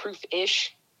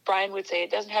 waterproof-ish. Brian would say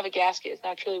it doesn't have a gasket. It's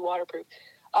not truly waterproof.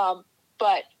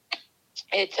 But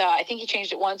I think he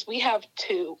changed it once. We have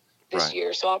two this right.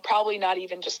 year, so I'll probably not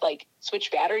even just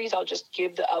switch batteries. I'll just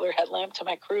give the other headlamp to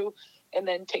my crew and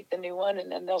then take the new one,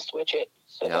 and then they'll switch it.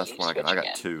 So yeah, that's why I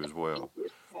got two as well.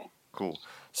 Okay. Cool.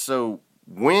 So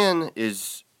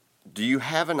do you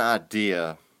have an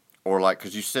idea, or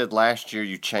because you said last year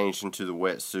you changed into the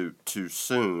wetsuit too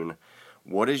soon,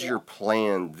 what is your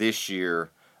plan this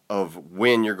year of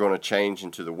when you're going to change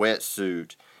into the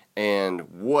wetsuit,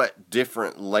 and what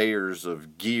different layers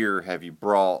of gear have you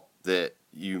brought that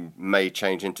you may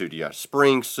change into? Do you have a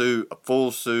spring suit, a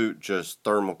full suit, just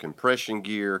thermal compression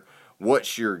gear?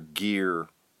 What's your gear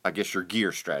I guess, your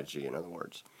gear strategy, in other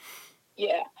words.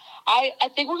 Yeah. I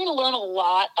think we're going to learn a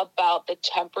lot about the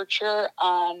temperature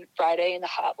on Friday in the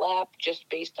hot lap, just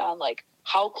based on, like,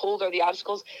 how cold are the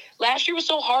obstacles. Last year was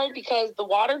so hard because the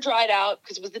water dried out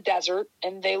because it was the desert,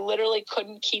 and they literally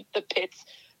couldn't keep the pits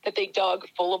that they dug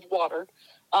full of water.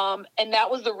 And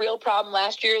that was the real problem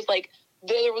last year, is, like,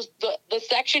 there was the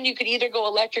section you could either go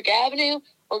Electric Avenue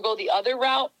or go the other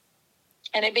route.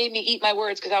 And it made me eat my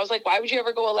words, because I was like, why would you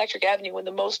ever go Electric Avenue when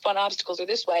the most fun obstacles are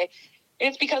this way? And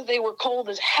it's because they were cold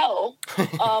as hell.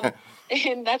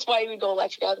 And that's why you would go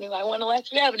Electric Avenue. I went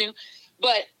Electric Avenue.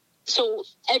 But so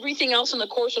everything else in the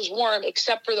course was warm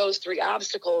except for those 3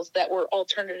 obstacles that were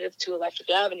alternative to Electric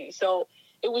Avenue. So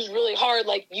it was really hard.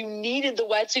 Like, you needed the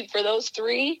wetsuit for those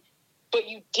 3, but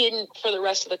you didn't for the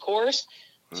rest of the course.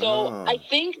 So I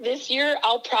think this year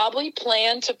I'll probably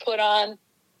plan to put on,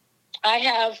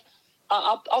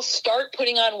 I'll start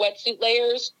putting on wetsuit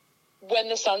layers when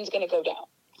the sun's going to go down.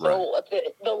 So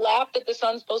the lap that the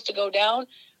sun's supposed to go down,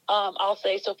 I'll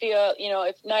say, Sophia,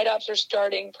 if night ops are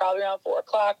starting probably around 4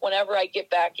 o'clock, whenever I get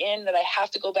back in that I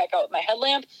have to go back out with my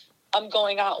headlamp, I'm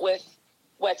going out with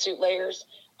wetsuit layers.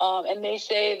 And they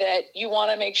say that you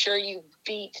want to make sure you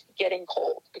beat getting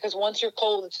cold, because once you're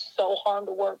cold, it's so hard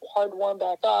to warm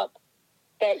back up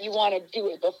that you want to do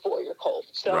it before you're cold.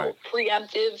 So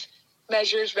preemptive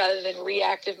measures rather than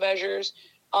reactive measures.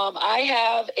 I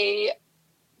have a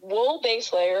wool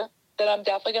base layer that I'm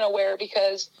definitely going to wear,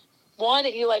 because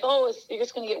one, you're like, you're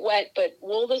just going to get wet, but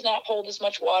wool does not hold as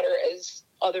much water as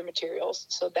other materials.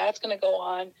 So that's going to go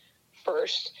on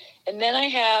first. And then I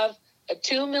have a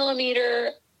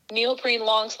 2mm neoprene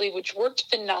long sleeve, which worked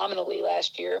phenomenally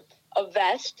last year. A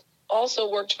vest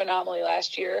also worked phenomenally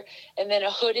last year. And then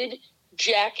a hooded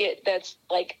jacket that's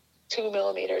like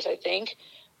 2mm, I think.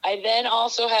 I then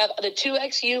also have the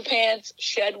 2XU pants,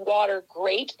 shed water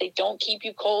great. They don't keep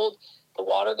you cold. The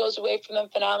water goes away from them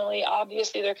phenomenally.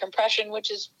 Obviously, they're compression,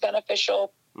 which is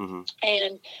beneficial. Mm-hmm.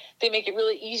 And they make it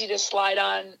really easy to slide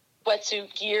on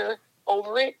wetsuit gear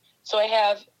over it. So I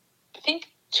have, I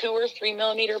think, 2 or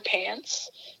 3mm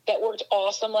pants that worked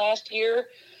awesome last year.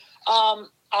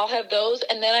 I'll have those.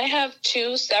 And then I have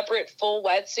 2 separate full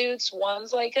wetsuits.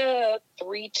 One's like a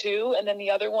 3-2, and then the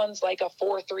other one's like a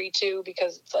 4-3-2,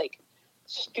 because it's like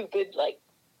stupid, like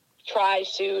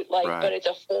tri-suit, but it's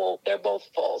a full, they're both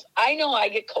fulls. I know I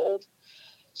get cold,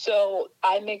 so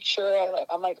I make sure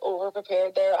I'm like over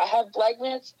prepared there. I have leg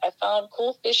mitts. I found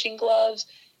cool fishing gloves,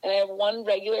 and I have 1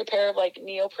 regular pair of like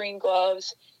neoprene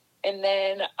gloves. And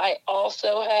then I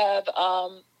also have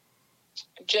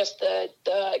just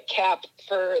the cap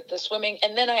for the swimming.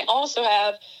 And then I also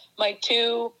have my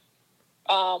 2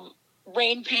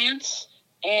 rain pants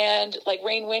and like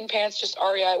rain wind pants, just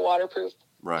REI waterproof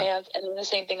pants. And then the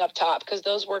same thing up top, because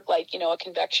those work like, a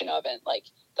convection oven. Like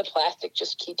the plastic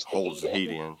just keeps holds the heat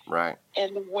in, right?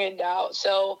 And the wind out.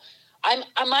 So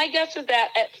my guess is that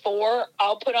at 4,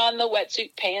 I'll put on the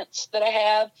wetsuit pants that I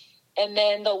have, and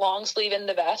then the long sleeve and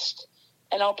the vest.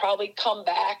 And I'll probably come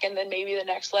back, and then maybe the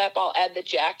next lap I'll add the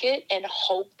jacket and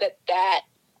hope that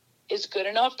is good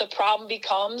enough. The problem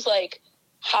becomes, like,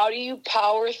 how do you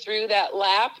power through that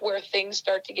lap where things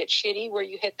start to get shitty, where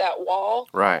you hit that wall?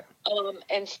 Right.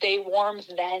 And stay warm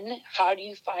then? How do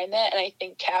you find that? And I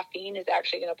think caffeine is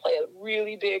actually going to play a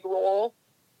really big role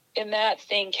in that,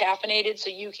 staying caffeinated so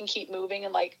you can keep moving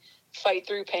and, like, fight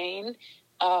through pain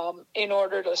in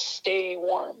order to stay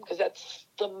warm, because that's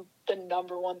the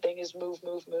number one thing is move.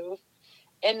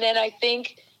 And then I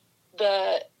think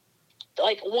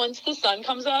once the sun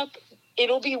comes up,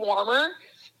 it'll be warmer,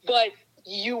 but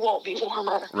you won't be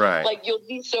warmer. Right. Like, you'll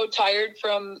be so tired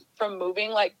from moving.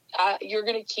 Like, you're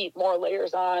going to keep more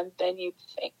layers on than you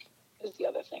think, is the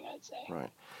other thing I'd say.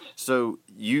 Right. So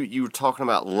you were talking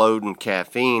about loading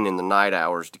caffeine in the night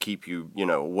hours to keep you,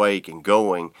 awake and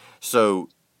going. So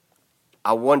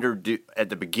I wonder, at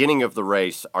the beginning of the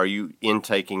race, are you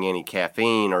intaking any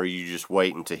caffeine, or are you just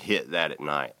waiting to hit that at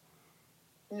night?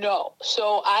 No.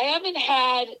 So I haven't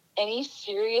had any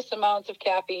serious amounts of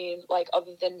caffeine, like,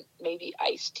 other than maybe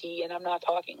iced tea, and I'm not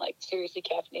talking, like, seriously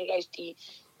caffeinated iced tea,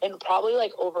 in probably,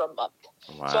 like, over a month.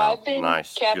 Wow. So I've been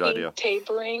caffeine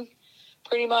tapering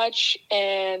pretty much,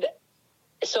 and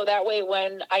so that way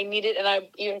when I need it, and I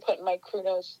even put in my crew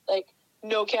notes, like,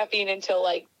 no caffeine until,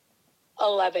 like,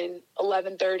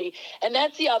 11:30. And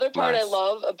that's the other part I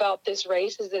love about this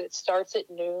race, is that it starts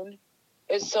at noon.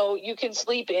 And so you can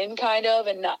sleep in kind of,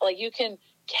 and not like, you can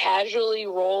casually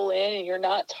roll in and you're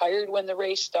not tired when the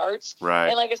race starts. Right.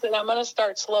 And like I said, I'm going to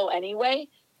start slow anyway,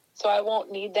 so I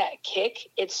won't need that kick.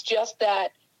 It's just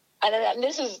that, and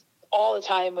this is all the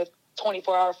time with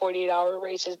 24-hour, 48-hour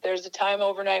races. There's a time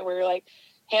overnight where you're like,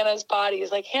 Hannah's body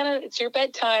is like, Hannah, it's your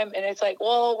bedtime. And it's like,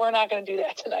 well, we're not going to do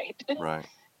that tonight. Right.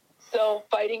 So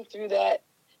fighting through that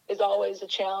is always a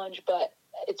challenge, but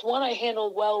it's one I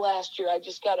handled well last year. I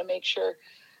just got to make sure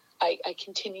I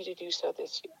continue to do so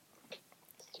this year.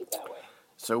 Let's do it that way.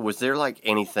 So was there like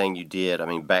anything you did, I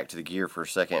mean, back to the gear for a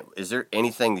second, is there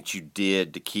anything that you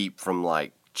did to keep from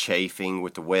like chafing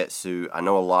with the wetsuit? I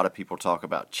know a lot of people talk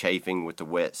about chafing with the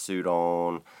wetsuit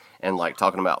on and like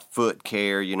talking about foot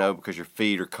care, you know, because your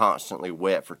feet are constantly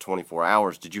wet for 24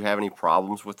 hours. Did you have any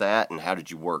problems with that, and how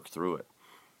did you work through it?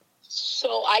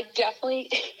 So I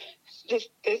definitely, this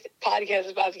podcast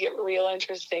is about to get real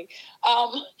interesting.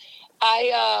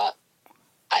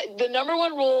 The number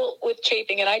one rule with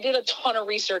chafing, and I did a ton of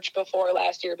research before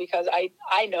last year because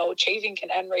I know chafing can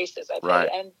end races. I've had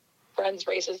to end friends'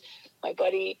 races. My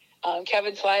buddy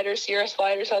Kevin Slider, Sierra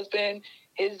Slider's husband,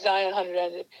 his Zion 100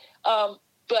 ended.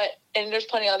 And there's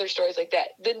plenty of other stories like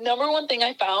that. The number one thing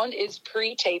I found is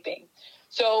pre-taping.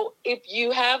 So if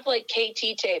you have like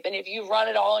KT tape and if you run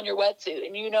it all in your wetsuit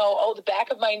and you know, oh, the back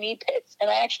of my knee pits, and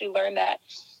I actually learned that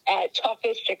at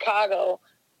Toughest Chicago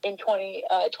in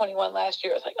 2021 last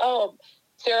year. I was like, oh,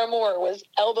 Sarah Moore was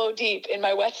elbow deep in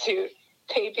my wetsuit,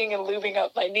 taping and lubing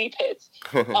up my knee pits.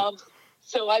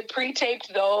 So I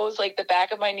pre-taped those, like the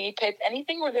back of my knee pits,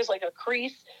 anything where there's like a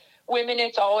crease. Women,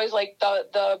 it's always like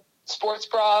the sports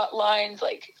bra lines,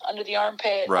 like under the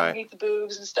armpit, underneath the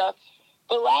boobs and stuff.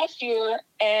 But last year,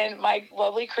 and my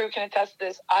lovely crew can attest to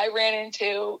this, I ran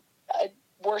into a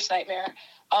worse nightmare.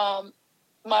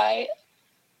 My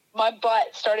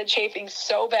butt started chafing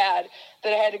so bad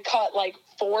that I had to cut like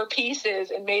 4 pieces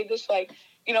and made this like,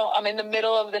 you know, I'm in the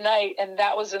middle of the night, and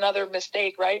that was another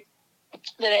mistake, right?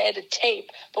 That I had to tape.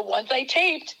 But once I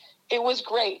taped, it was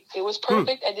great. It was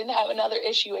perfect. I didn't have another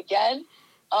issue again.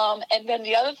 And then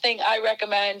the other thing I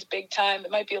recommend big time,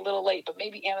 it might be a little late, but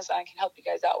maybe Amazon can help you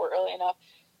guys out. We're early enough.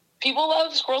 People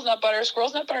love Squirrel's Nut Butter.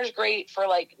 Squirrel's Nut Butter is great for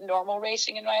like normal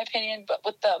racing, in my opinion. But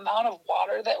with the amount of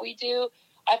water that we do,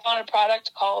 I found a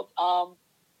product called,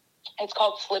 it's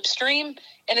called Slipstream,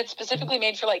 and it's specifically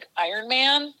made for like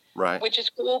Ironman, which is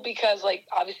cool because like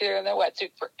obviously they're in their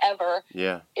wetsuit forever.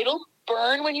 Yeah. It'll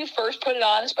burn when you first put it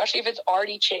on, especially if it's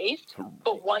already chafed.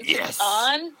 But once it's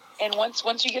on, and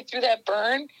once you get through that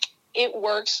burn, it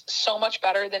works so much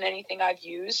better than anything I've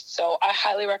used. So I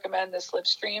highly recommend the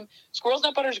Slipstream. Squirrel's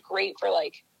Nut Butter is great for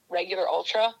like regular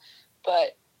ultra,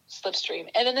 but Slipstream.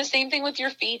 And then the same thing with your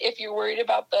feet. If you're worried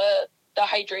about the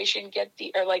hydration,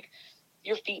 or like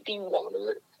your feet being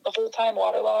the whole time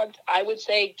waterlogged, I would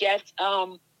say get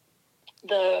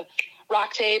the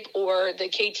rock tape or the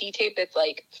KT tape that's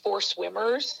like for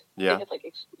swimmers. Yeah. I think it's like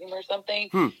Extreme or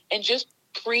something. And just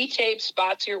pre-tape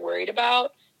spots you're worried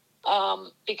about,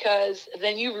 because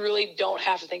then you really don't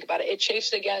have to think about it. It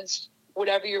chafes against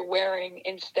whatever you're wearing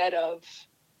instead of,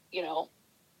 you know,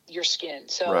 your skin.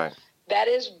 So that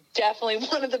is definitely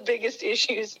one of the biggest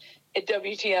issues at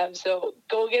WTM. So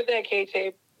go get that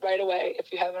K-tape right away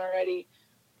if you haven't already,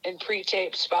 and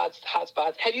pre-tape spots, hot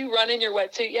spots. Have you run in your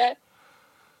wetsuit yet?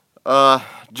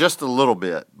 Just a little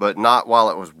bit, but not while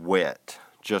it was wet,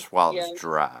 just while it was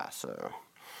dry.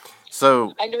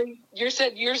 So I know you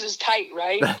said yours is tight,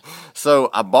 right? So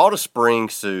I bought a spring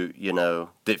suit, you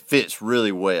know, that fits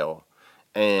really well.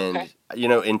 And, you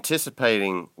know,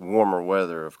 anticipating warmer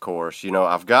weather, of course, you know,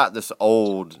 I've got this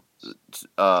old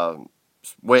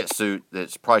wetsuit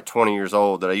that's probably 20 years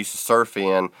old that I used to surf in,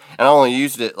 and I only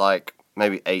used it like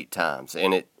maybe 8 times,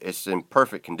 and it's in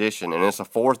perfect condition, and it's a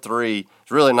 4.3.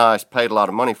 It's really nice, paid a lot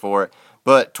of money for it,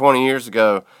 but 20 years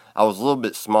ago, I was a little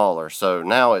bit smaller, so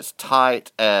now it's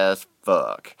tight as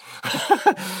fuck.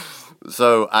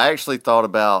 So I actually thought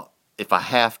about, if I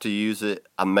have to use it,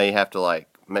 I may have to like,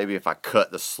 maybe if I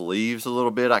cut the sleeves a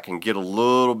little bit, I can get a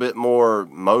little bit more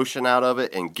motion out of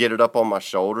it and get it up on my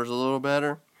shoulders a little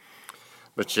better.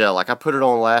 But yeah, like I put it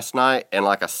on last night, and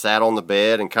like I sat on the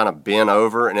bed and kind of bent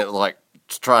over, and it was like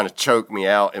trying to choke me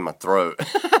out in my throat.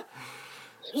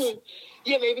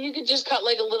 Yeah, maybe you could just cut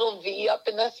like a little V up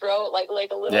in the throat, like a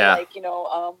little, like, you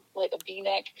know, like a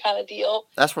V-neck kind of deal.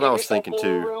 That's what I was thinking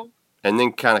too. And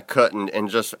then kind of cutting, and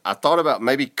just, I thought about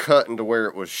maybe cutting to where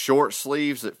it was short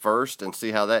sleeves at first and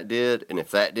see how that did. And if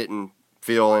that didn't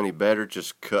feel any better,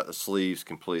 just cut the sleeves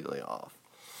completely off.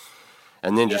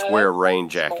 And then just wear a rain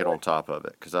jacket on top of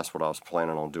it, because that's what I was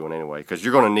planning on doing anyway. Because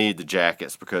you're going to need the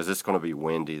jackets, because it's going to be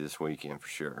windy this weekend for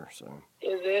sure. So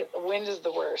is it? Wind is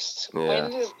the worst. Yeah.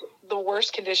 Wind is the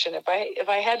worst condition. If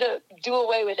I had to do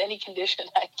away with any condition,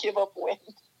 I'd give up wind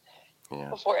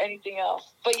before anything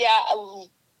else. But yeah,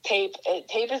 tape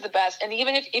is the best. And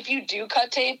even if you do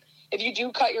cut tape, if you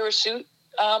do cut your suit,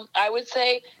 I would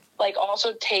say like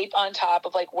also tape on top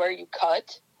of like where you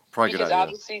cut. Probably good Because idea.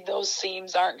 obviously those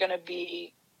seams aren't going to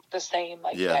be the same.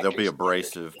 Like Yeah, they'll be factory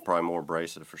abrasive, probably more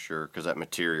abrasive for sure, because that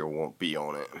material won't be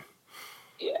on it.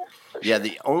 Yeah, for Yeah, sure.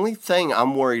 the only thing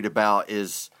I'm worried about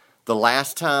is the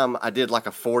last time I did like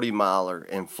a 40 miler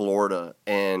in Florida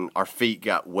and our feet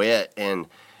got wet, and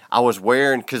I was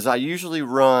wearing, because I usually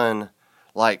run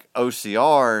like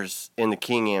OCRs in the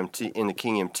King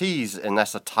MTs, and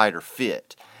that's a tighter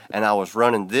fit. And I was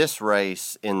running this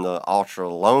race in the Ultra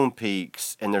Lone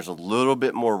Peaks, and there's a little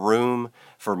bit more room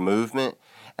for movement,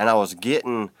 and I was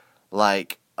getting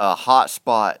like a hot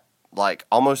spot, like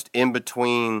almost in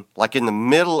between, like in the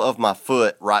middle of my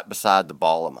foot, right beside the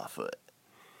ball of my foot.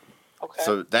 Okay.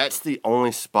 So that's the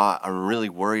only spot I'm really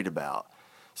worried about.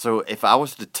 So if I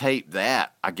was to tape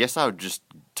that, I guess I would just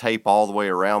tape all the way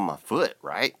around my foot,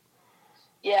 right?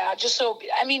 Yeah, just so,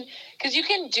 I mean, because you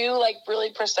can do like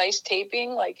really precise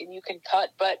taping, like, and you can cut,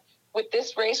 but with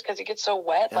this race, because it gets so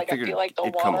wet, Yeah, I like I figured feel like the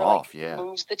it'd water come off, like yeah.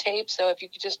 moves the tape. So if you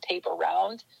could just tape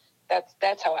around,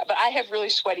 that's how but I have really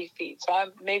sweaty feet, so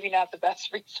I'm maybe not the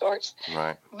best resource.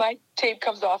 Right. My tape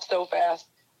comes off so fast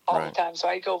all Right. the time, so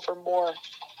I go for more.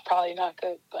 Probably not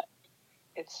good, but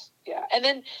it's, yeah. And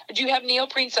then, do you have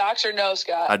neoprene socks or no,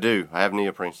 Scott? I do. I have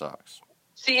neoprene socks.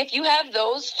 See, if you have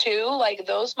those too, like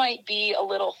those might be a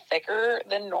little thicker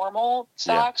than normal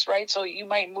socks, right? So you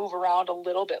might move around a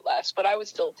little bit less, but I would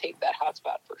still take that hot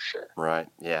spot for sure. Right.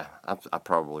 Yeah, I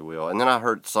probably will. And then I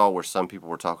saw where some people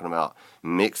were talking about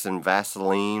mixing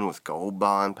Vaseline with Gold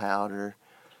Bond powder,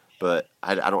 but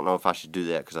I don't know if I should do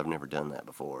that because I've never done that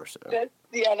before. So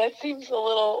That seems a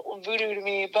little voodoo to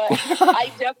me, but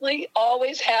I definitely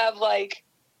always have like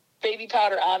baby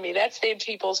powder on me. That saved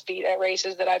people's feet at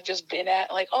races that I've just been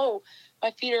at. Like, oh, my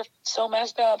feet are so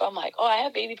messed up. I'm like, oh, I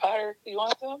have baby powder. You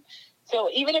want some? So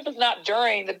even if it's not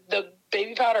during, the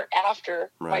baby powder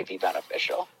after might be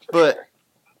beneficial. But sure.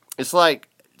 It's like,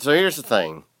 so here's the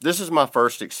thing. This is my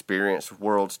first experience with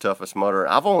World's Toughest Mudder.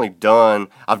 I've done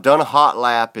a hot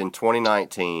lap in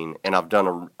 2019, and I've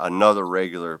done another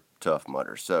regular Tough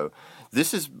Mudder. So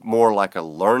this is more like a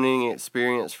learning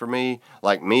experience for me.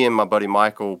 Like me and my buddy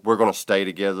Michael, we're going to stay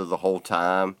together the whole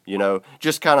time,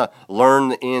 just kind of learn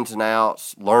the ins and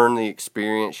outs, learn the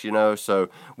experience, So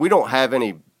we don't have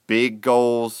any big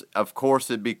goals. Of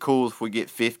course, it'd be cool if we get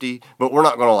 50, but we're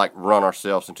not going to like run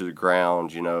ourselves into the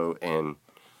ground, and,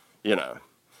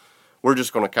 we're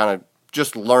just going to kind of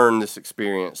just learn this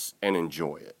experience and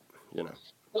enjoy it,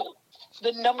 Well,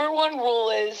 the number one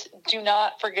rule is do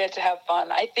not forget to have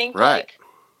fun. I think Right. like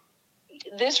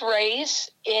this race,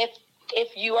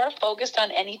 if you are focused on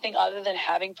anything other than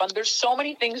having fun, there's so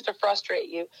many things to frustrate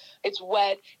you. It's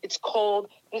wet, it's cold,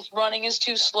 this running is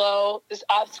too slow, this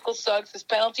obstacle sucks, this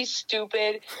penalty's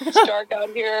stupid, it's dark out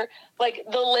here. Like,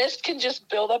 the list can just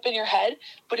build up in your head.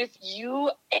 But if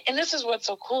you, and this is what's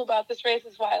so cool about this race,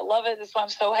 this is why I love it, this is why I'm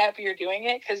so happy you're doing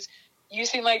it, because you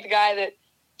seem like the guy that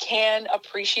can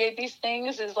appreciate these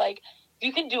things, is like,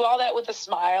 you can do all that with a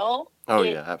smile. Oh,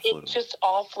 yeah, absolutely. It just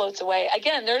all floats away.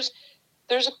 Again, there's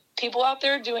people out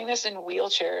there doing this in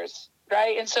wheelchairs,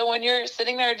 right? And so when you're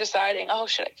sitting there deciding, oh,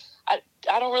 I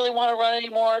don't really want to run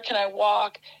anymore. Can I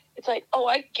walk? It's like, oh,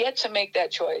 I get to make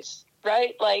that choice,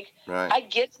 right? Like, Right. I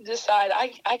get to decide.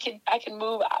 I can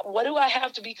move. What do I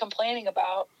have to be complaining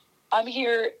about? I'm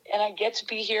here, and I get to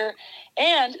be here.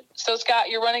 And so, Scott,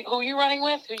 who are you running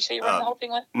with? Who you say you're running the whole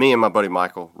thing with? Me and my buddy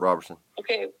Michael Robertson.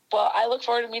 Okay, well, I look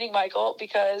forward to meeting Michael,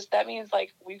 because that means,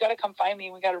 like, we've got to come find me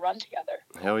and we got to run together.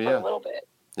 Hell For yeah. a little bit.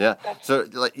 Yeah. So,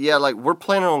 like we're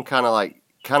planning on kind of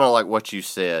like what you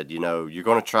said, you're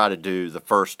going to try to do the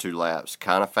first 2 laps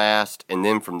kind of fast, and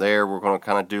then from there we're going to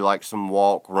kind of do like some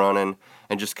walk running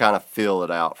and just kind of fill it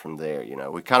out from there.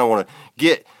 We kind of want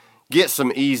to get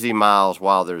some easy miles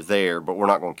while they're there, but we're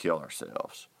not going to kill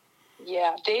ourselves.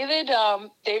 Yeah, David's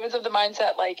of the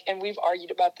mindset, like, and we've argued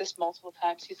about this multiple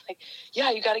times. He's like,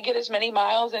 yeah, you got to get as many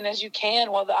miles in as you can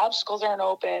while the obstacles aren't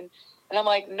open. And I'm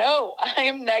like, no, I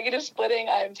am negative splitting.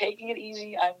 I am taking it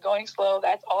easy. I'm going slow.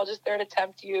 That's all just there to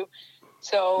tempt you.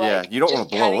 So, yeah, you don't want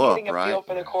to blow up, getting a feel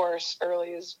for the course early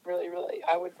is really, really,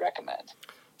 I would recommend.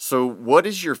 So what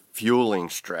is your fueling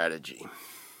strategy?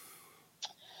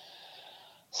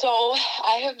 So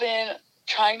I have been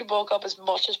trying to bulk up as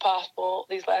much as possible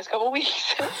these last couple of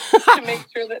weeks to make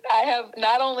sure that I have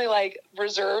not only like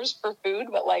reserves for food,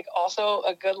 but like also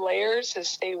a good layers to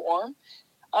stay warm.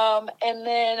 And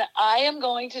then I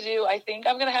think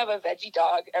I'm going to have a veggie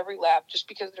dog every lap, just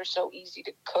because they're so easy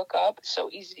to cook up, so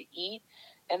easy to eat.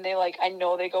 And I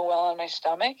know they go well on my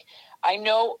stomach. I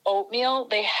know oatmeal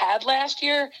they had last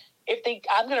year.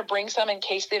 I'm going to bring some in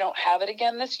case they don't have it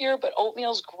again this year, but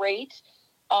oatmeal's great.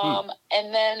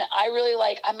 And then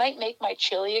I might make my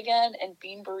chili again and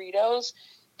bean burritos.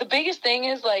 The biggest thing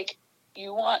is, like,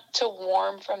 you want to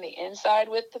warm from the inside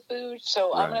with the food.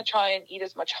 So Right. I'm going to try and eat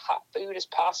as much hot food as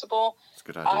possible. That's a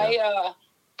good idea.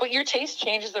 But your taste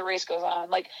changes as the race goes on.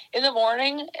 Like, in the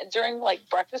morning, during, like,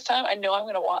 breakfast time, I know I'm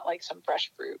going to want, like, some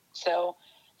fresh fruit. So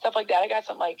stuff like that. I got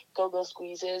some, like, go-go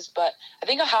squeezes. But I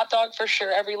think a hot dog for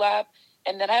sure every lap.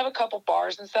 And then I have a couple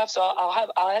bars and stuff. So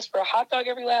I'll ask for a hot dog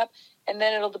every lap. And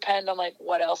then it'll depend on, like,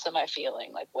 what else am I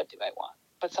feeling? Like, what do I want?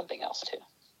 But something else, too.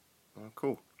 Oh,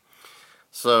 cool.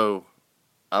 So,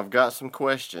 I've got some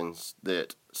questions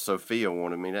that Sophia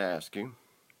wanted me to ask you.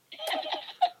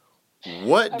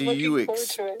 What do you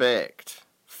expect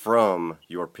from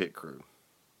your pit crew?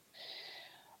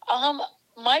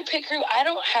 My pit crew, I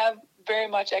don't have very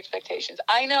much expectations.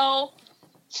 I know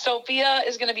Sophia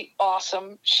is going to be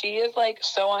awesome. She is, like,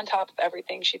 so on top of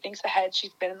everything. She thinks ahead.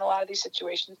 She's been in a lot of these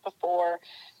situations before.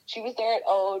 She was there at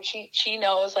Ode. She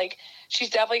knows, like,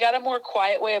 she's definitely got a more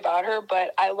quiet way about her,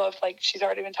 but I love, like, she's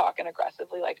already been talking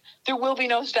aggressively, like, there will be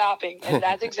no stopping, and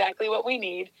that's exactly what we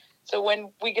need. So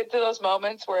when we get to those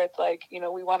moments where it's like, you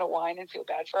know, we want to whine and feel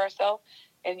bad for ourselves,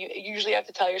 and you usually have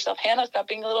to tell yourself, Hannah, stop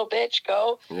being a little bitch,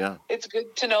 go. Yeah. It's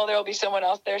good to know there will be someone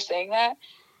else there saying that.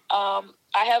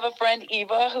 I have a friend,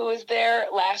 Eva, who was there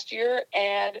last year,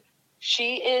 and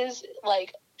she is,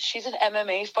 like, she's an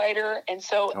MMA fighter, and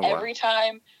so every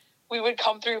time we would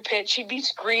come through pit, she'd be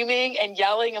screaming and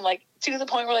yelling, and, like, to the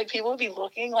point where, like, people would be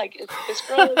looking like, is this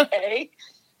girl okay?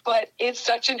 But it's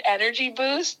such an energy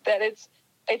boost that it's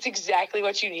exactly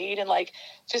what you need, and, like,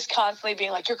 just constantly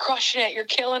being like, you're crushing it, you're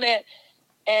killing it.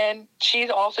 And she's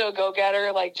also a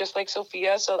go-getter, like, just like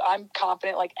Sophia. So I'm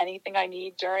confident, like, anything I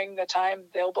need during the time,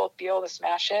 they'll both be able to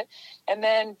smash it. And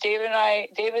then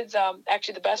David's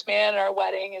actually the best man at our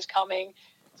wedding is coming.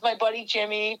 It's my buddy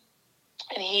Jimmy,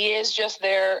 and he is just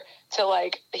there to,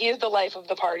 like, he is the life of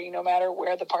the party, no matter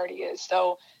where the party is.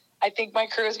 So I think my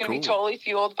crew is going to be totally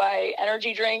fueled by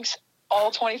energy drinks all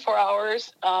 24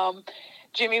 hours.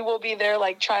 Jimmy will be there,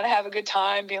 like, trying to have a good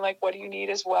time, being like, what do you need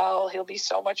as well? He'll be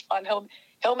so much fun.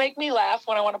 He'll make me laugh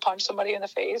when I want to punch somebody in the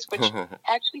face, which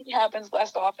actually happens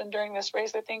less often during this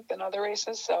race, I think, than other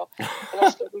races. So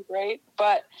it'll still be great.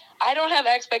 But I don't have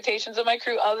expectations of my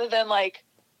crew other than, like,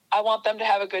 I want them to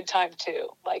have a good time too.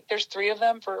 Like, there's 3 of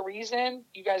them for a reason.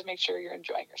 You guys make sure you're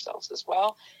enjoying yourselves as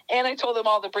well. And I told them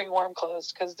all to bring warm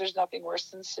clothes because there's nothing worse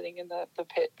than sitting in the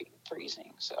pit being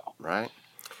freezing. So right.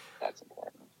 That's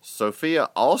important. Sophia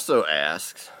also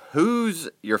asks, who's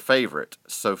your favorite,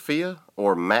 Sophia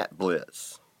or Matt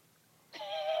Blitz?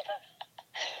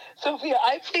 Sophia,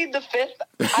 I plead the fifth.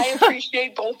 I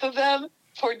appreciate both of them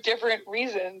for different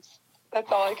reasons.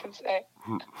 That's all I can say.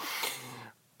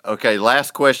 Okay,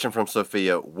 last question from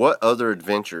Sophia. What other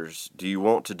adventures do you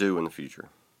want to do in the future?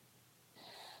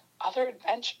 Other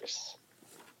adventures?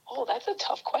 Oh, that's a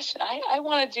tough question. I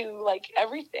want to do, like,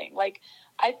 everything. Like,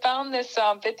 I found this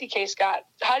 50K, Scott.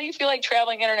 How do you feel like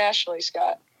traveling internationally,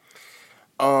 Scott?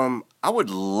 I would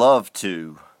love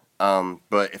to,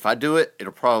 but if I do it,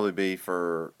 it'll probably be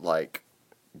for, like,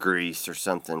 Greece or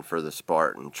something for the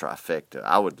Spartan trifecta.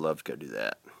 I would love to go do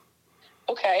that.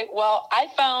 Okay, well, I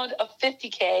found a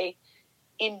 50K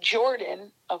in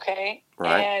Jordan, okay?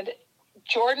 Right. And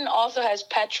Jordan also has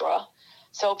Petra.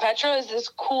 So Petra is this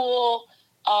cool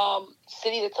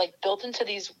city that's, like, built into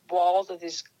these walls of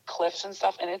these cliffs and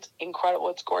stuff, and it's incredible.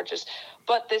 It's gorgeous.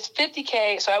 But this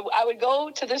 50K, so I would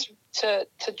go to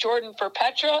Jordan for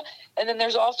Petra, and then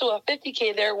there's also a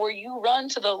 50K there where you run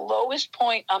to the lowest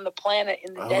point on the planet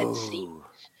in the Dead Sea.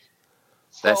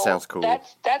 So that sounds cool.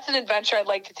 That's an adventure I'd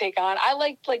like to take on. I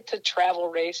like to travel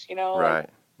race, you know? Right. Like,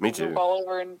 me too. Move all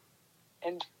over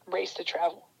and race to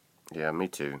travel. Yeah, me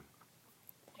too.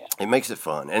 Yeah. It makes it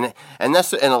fun. And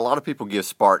a lot of people give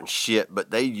Spartan shit,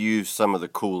 but they use some of the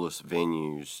coolest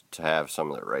venues to have some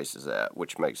of their races at,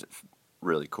 which makes it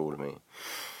really cool to me.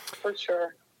 For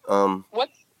sure.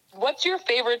 What's your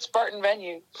favorite Spartan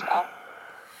venue, Scott?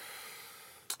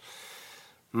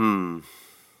 You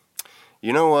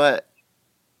know what?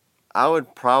 I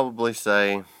would probably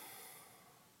say,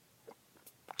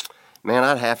 man,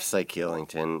 I'd have to say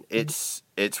Killington. It's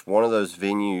one of those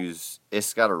venues.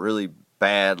 It's got a really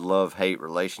bad love-hate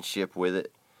relationship with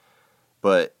it,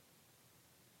 but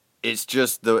it's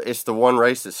just the one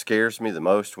race that scares me the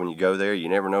most. When you go there, you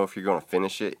never know if you're going to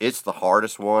finish it. It's the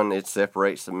hardest one. It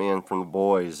separates the men from the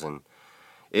boys, and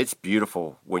it's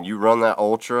beautiful. When you run that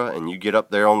ultra and you get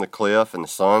up there on the cliff and the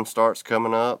sun starts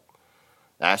coming up,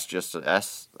 that's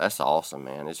awesome,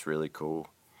 man. It's really cool.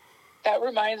 That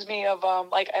reminds me of,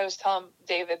 like I was telling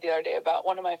David the other day about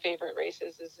one of my favorite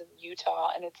races is in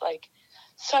Utah, and it's like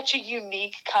such a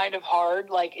unique kind of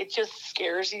hard. Like, it just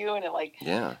scares you and it like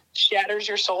shatters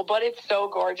your soul, but it's so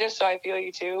gorgeous. So I feel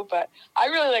you too. But I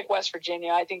really like West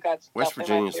Virginia. I think that's West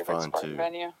definitely Virginia's my favorite fun Spartan too.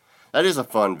 venue. That is a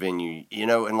fun venue, you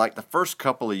know, and like the first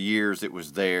couple of years it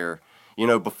was there, you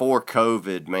know, before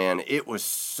COVID, man, it was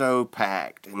so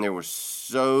packed and there were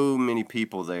so many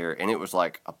people there, and it was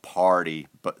like a party,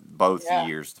 but both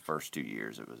years, the first 2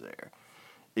 years it was there.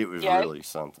 It was really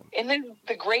something. And then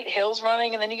the Great Hills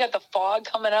running, and then you got the fog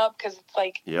coming up because it's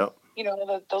like, you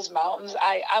know, those mountains.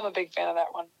 I'm a big fan of that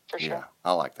one, for sure. Yeah,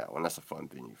 I like that one. That's a fun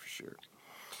venue for sure.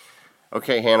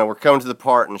 Okay, Hannah, we're coming to the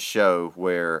part in the show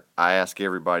where I ask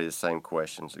everybody the same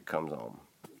questions that comes on.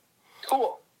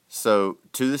 Cool. So,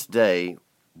 to this day,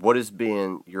 what has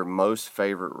been your most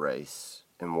favorite race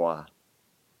and why?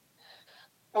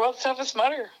 World's Toughest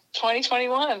Mudder,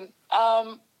 2021.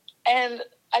 And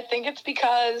I think it's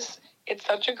because it's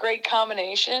such a great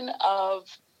combination of,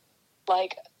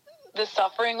 like, the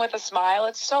suffering with a smile.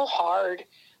 It's so hard,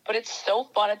 but it's so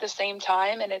fun at the same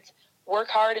time, and it's work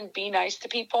hard and be nice to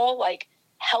people. Like,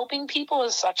 helping people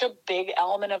is such a big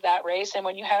element of that race. And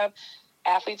when you have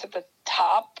athletes at the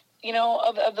top, you know,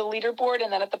 of the leaderboard,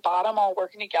 and then at the bottom all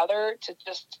working together to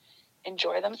just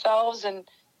enjoy themselves. And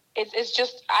it's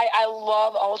just, I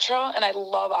love ultra and I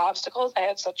love obstacles. I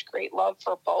have such great love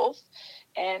for both.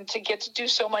 And to get to do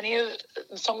so many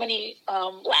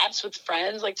laps with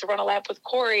friends, like to run a lap with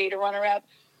Corey, to run a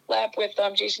lap with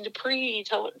Jason Dupree,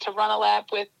 to run a lap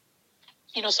with,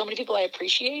 you know, so many people I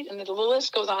appreciate, and the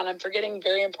list goes on. I'm forgetting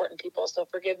very important people, so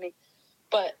forgive me.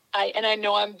 But I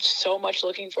know I'm so much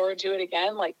looking forward to it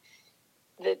again. Like,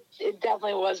 it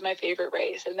definitely was my favorite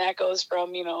race, and that goes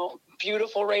from, you know,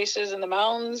 beautiful races in the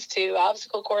mountains to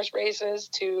obstacle course races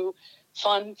to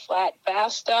fun, flat,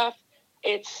 fast stuff.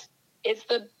 It's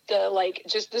the like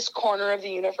just this corner of the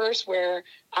universe where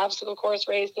obstacle course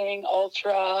racing,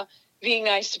 ultra, being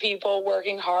nice to people,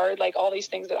 working hard, like all these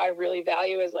things that I really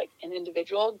value as like an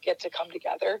individual get to come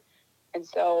together. And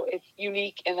so it's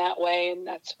unique in that way, and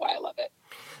that's why I love it.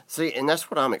 See, and that's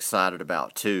what I'm excited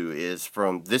about too, is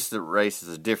from the race is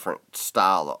a different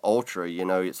style of ultra, you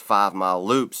know, it's 5 mile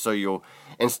loops. So you'll,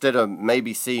 instead of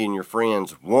maybe seeing your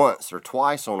friends once or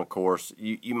twice on a course,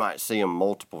 you might see them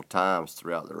multiple times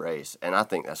throughout the race. And I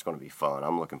think that's going to be fun.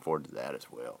 I'm looking forward to that as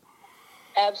well.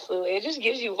 Absolutely. It just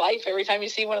gives you life every time you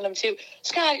see one of them too.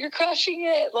 Scott, you're crushing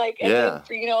it. Like, yeah. And,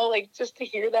 you know, like just to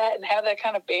hear that and have that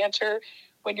kind of banter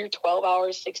when you're 12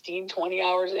 hours, 16, 20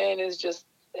 hours in is just,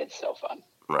 it's so fun.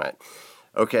 Right.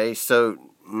 Okay, so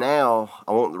now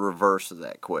I want the reverse of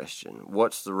that question.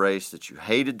 What's the race that you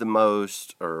hated the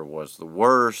most or was the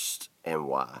worst, and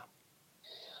why?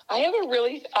 I have a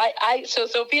really, so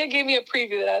Sophia gave me a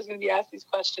preview that I was going to be asked these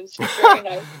questions. She's very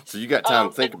nice. So you got time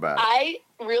to think about it.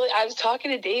 I was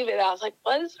talking to David. I was like,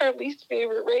 what is our least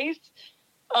favorite race?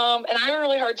 And I have a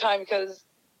really hard time because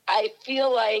I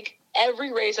feel like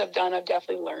every race I've done, I've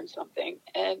definitely learned something.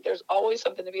 And there's always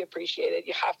something to be appreciated.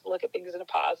 You have to look at things in a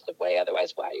positive way.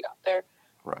 Otherwise, why you got there?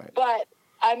 Right. But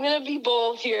I'm going to be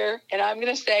bold here, and I'm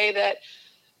going to say that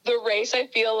the race, I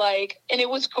feel like, and it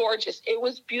was gorgeous. It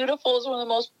was beautiful. It was one of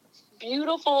the most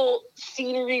beautiful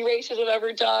scenery races I've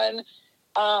ever done.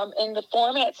 And the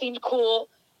format seemed cool.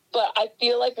 But I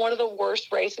feel like one of the worst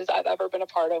races I've ever been a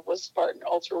part of was Spartan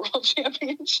Ultra World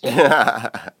Championship.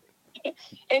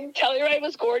 And Telluride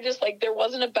was gorgeous. Like, there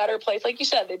wasn't a better place. Like you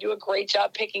said, they do a great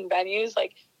job picking venues.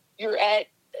 Like, you're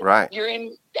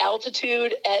in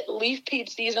altitude at leaf peep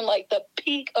season, like the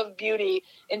peak of beauty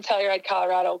in Telluride,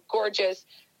 Colorado. Gorgeous.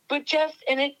 But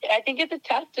I think it's a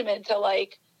testament to,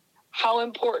 like, how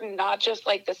important not just,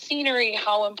 like, the scenery,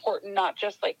 how important not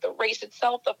just, like, the race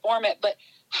itself, the format, but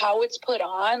how it's put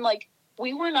on. Like,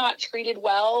 we were not treated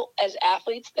well as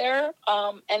athletes there.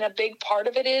 And a big part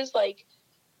of it is, like,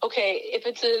 okay, if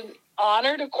it's an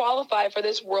honor to qualify for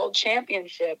this world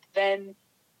championship, then,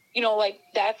 you know, like,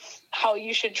 that's how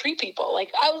you should treat people.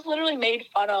 Like, I was literally made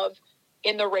fun of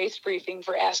in the race briefing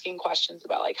for asking questions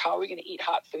about, like, how are we going to eat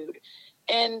hot food?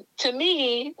 And to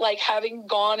me, like, having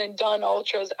gone and done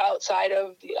ultras outside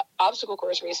of the obstacle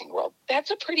course racing world, that's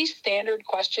a pretty standard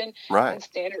question and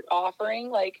standard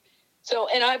offering. Like, so,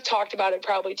 and I've talked about it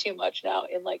probably too much now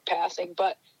in, like, passing,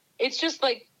 but it's just,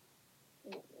 like,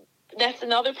 that's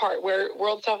another part where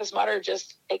World's Toughest Mudder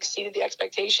just exceeded the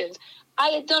expectations. I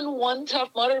had done one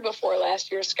Tough Mudder before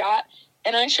last year, Scott,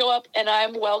 and I show up and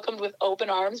I'm welcomed with open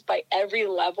arms by every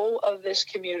level of this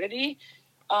community.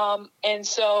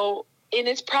 And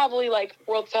it's probably, like,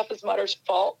 World's Toughest Mudder's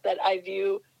fault that I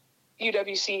view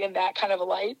UWC in that kind of a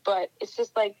light, but it's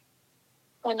just, like,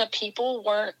 when the people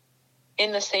weren't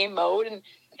in the same mode. And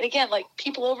again, like,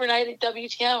 people overnight at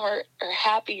WTM are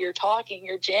happy, you're talking,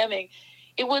 you're jamming.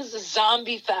 It was a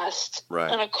zombie fest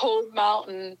on a cold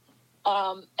mountain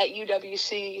at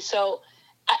UWC. So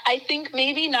I think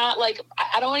maybe not, like,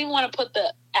 I don't even want to put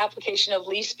the application of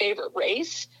least favorite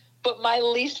race, but my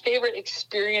least favorite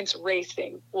experience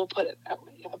racing, we'll put it that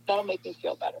way. That'll make me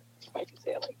feel better, if I can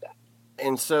say it like that.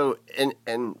 And so,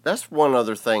 and that's one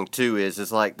other thing too,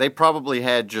 is like they probably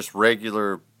had just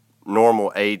regular,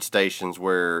 normal aid stations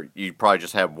where you probably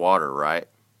just have water, right?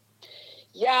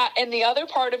 Yeah, and the other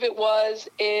part of it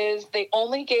is they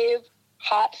only gave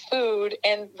hot food,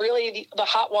 and really the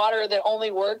hot water that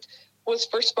only worked was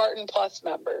for Spartan Plus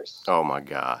members. Oh my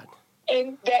God.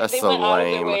 And that's they so went out of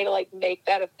lame. their way to, like, make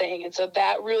that a thing. And so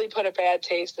that really put a bad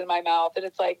taste in my mouth. And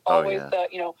it's like always the,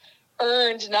 you know,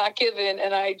 earned, not given.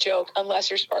 And I joke, unless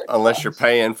you're Spartan. Unless you're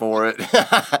paying for it.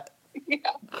 Yeah.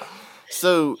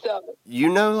 So, you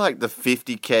know, like the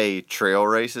 50K trail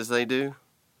races they do?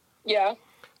 Yeah.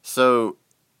 So,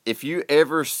 if you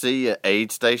ever see an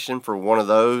aid station for one of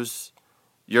those,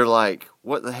 you're like,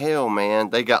 what the hell, man?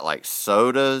 They got like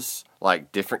sodas,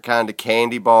 like different kind of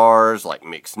candy bars, like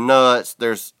mixed nuts.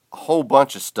 There's a whole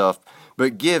bunch of stuff.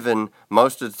 But given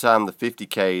most of the time the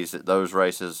 50Ks at those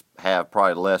races have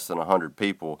probably less than 100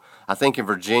 people, I think in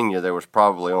Virginia there was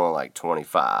probably only like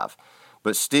 25.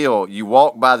 But still, you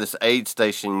walk by this aid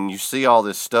station and you see all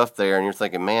this stuff there and you're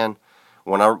thinking, man,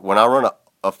 when I run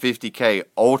a 50K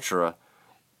ultra,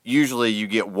 usually you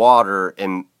get water,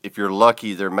 and if you're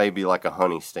lucky, there may be like a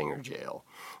honey stinger gel.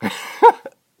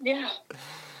 Yeah.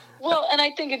 Well, and I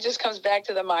think it just comes back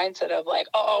to the mindset of like,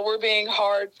 oh, we're being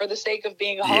hard for the sake of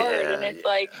being hard. And it's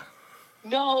like,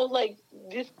 no, like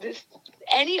this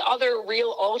any other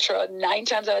real ultra, 9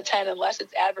 times out of 10, unless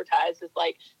it's advertised, is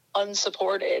like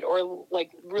unsupported or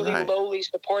like really lowly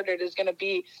supported, is going to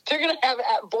be, they're going to have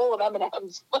a bowl of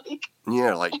M&Ms. Like,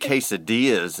 yeah, like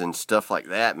quesadillas and stuff like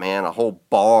that, man. A whole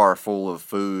bar full of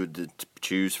food to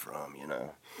choose from, you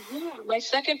know. Yeah, my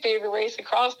second favorite race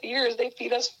across the years, they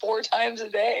feed us 4 times a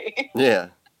day. Yeah.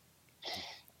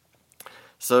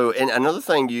 So, and another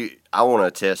thing I want to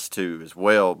attest to as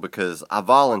well, because I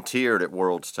volunteered at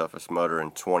World's Toughest Mudder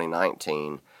in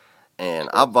 2019, and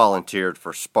I volunteered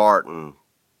for Spartan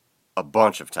a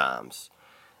bunch of times,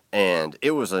 and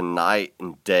it was a night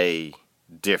and day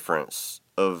difference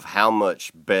of how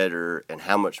much better and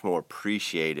how much more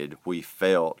appreciated we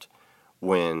felt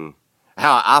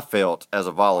how I felt as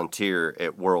a volunteer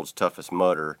at World's Toughest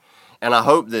Mudder. And I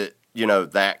hope that, you know,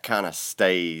 that kind of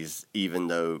stays, even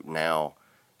though now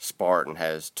Spartan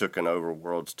has taken over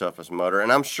World's Toughest Mudder.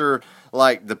 And I'm sure,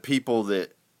 like, the people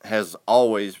that have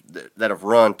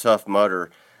run Tough Mudder,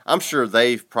 I'm sure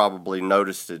they've probably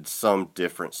noticed some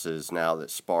differences now that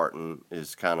Spartan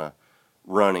is kind of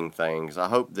running things. I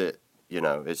hope that, you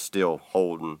know, it's still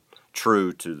holding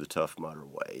true to the Tough Mudder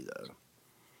way, though.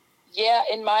 Yeah,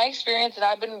 in my experience, and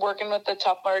I've been working with the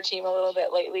Tough Mudder team a little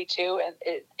bit lately too, and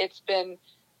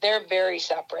they're very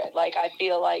separate. Like, I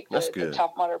feel like the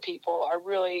Tough Mudder people are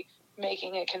really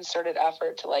making a concerted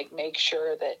effort to, like, make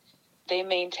sure that they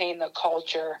maintain the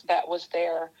culture that was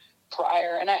there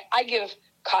prior. And I give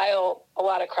Kyle a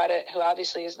lot of credit, who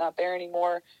obviously is not there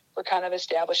anymore, for kind of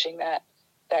establishing that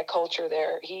culture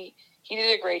there. He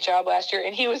did a great job last year,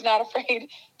 and he was not afraid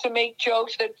to make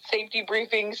jokes at safety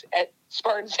briefings at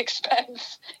Spartan's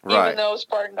expense, even though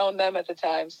Spartan owned them at the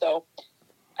time. So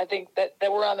I think that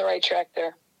we're on the right track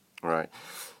there. Right.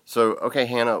 So, okay,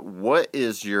 Hannah, what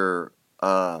is your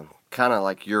kind of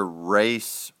like your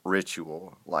race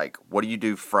ritual? Like, what do you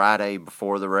do Friday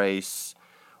before the race?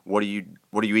 What are you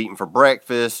eating for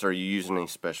breakfast? Are you using any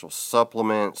special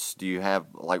supplements? Do you have,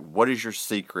 like, what is your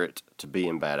secret to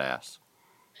being badass?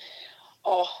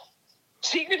 Oh,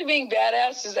 secret to being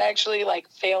badass is actually, like,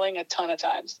 failing a ton of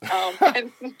times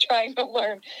and trying to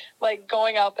learn, like,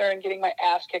 going out there and getting my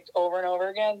ass kicked over and over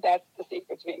again. That's the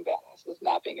secret to being badass, is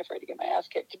not being afraid to get my ass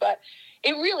kicked. But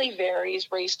it really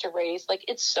varies race to race. Like,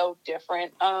 it's so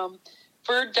different.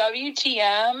 For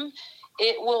WTM,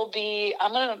 it will be,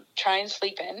 I'm going to try and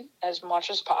sleep in as much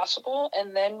as possible,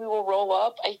 and then we will roll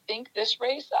up. I think this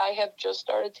race, I have just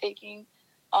started taking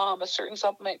a certain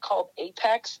supplement called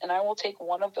Apex, and I will take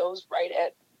one of those right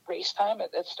at race time,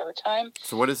 at start time.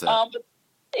 So what is that?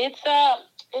 It's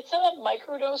a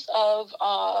microdose of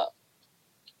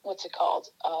what's it called?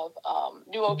 Of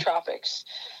nootropics.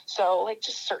 So, like,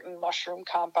 just certain mushroom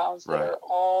compounds that are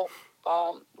all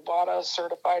WADA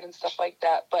certified and stuff like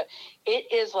that. But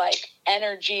it is like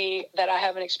energy that I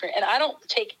haven't experienced. And I don't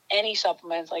take any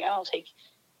supplements. Like, I don't take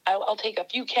I'll take a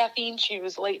few caffeine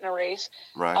chews late in a race.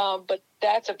 Right. But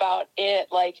that's about it.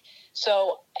 Like,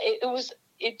 so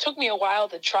it took me a while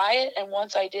to try it. And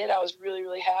once I did, I was really,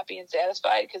 really happy and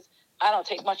satisfied because I don't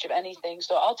take much of anything.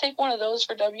 So I'll take one of those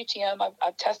for WTM.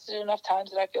 I've tested it enough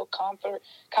times that I feel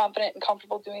confident and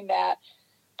comfortable doing that.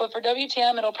 But for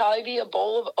WTM, it'll probably be a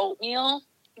bowl of oatmeal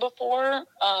before,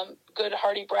 good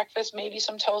hearty breakfast, maybe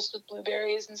some toast with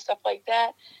blueberries and stuff like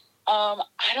that.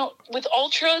 With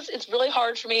ultras, it's really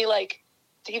hard for me, like,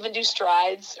 to even do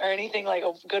strides or anything like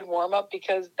a good warm-up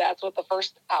because that's what the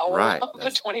first hour of a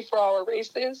 24-hour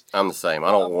race is. I'm the same.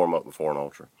 I don't warm up before an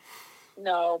ultra.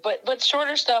 No, but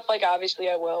shorter stuff, like, obviously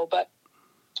I will. But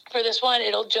for this one,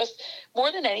 it'll just,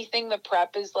 more than anything, the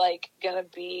prep is, like, going to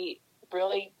be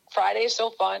really, Friday is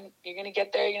so fun. You're going to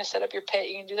get there, you're going to set up your pit,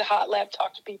 you're going to do the hot lap,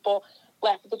 talk to people,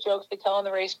 laugh at the jokes they tell in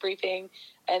the race briefing,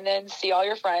 and then see all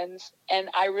your friends. And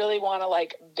I really want to,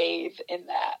 like, bathe in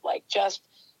that, like, just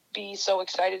be so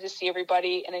excited to see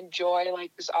everybody and enjoy,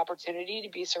 like, this opportunity to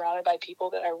be surrounded by people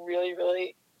that I really,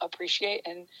 really appreciate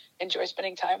and enjoy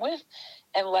spending time with,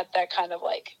 and let that kind of,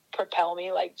 like, propel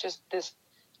me, like, just this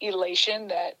elation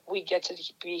that we get to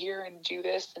be here and do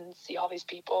this and see all these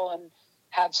people and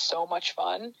have so much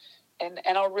fun. And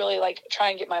I'll really, like, try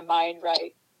and get my mind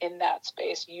right in that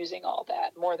space using all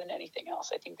that more than anything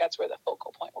else. I think that's where the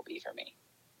focal point will be for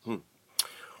me.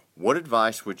 What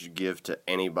advice would you give to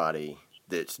anybody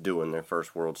that's doing their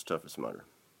first World's Toughest Mudder?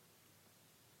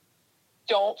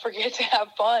 Don't forget to have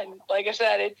fun. Like I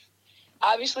said, it's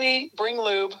obviously bring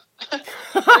lube,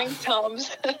 bring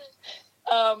Tums,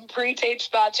 pre-taped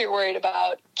spots you're worried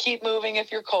about, keep moving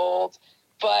if you're cold,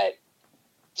 but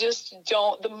just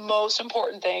don't. The most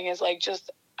important thing is, like,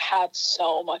 just have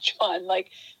so much fun. Like,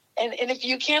 and if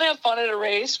you can't have fun at a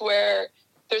race where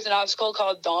there's an obstacle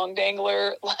called Dong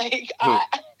Dangler, like,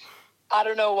 I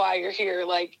don't know why you're here.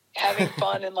 Like, having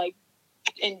fun and, like,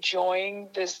 enjoying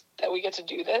this, that we get to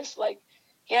do this. Like,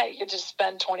 yeah, you could just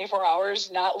spend 24 hours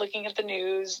not looking at the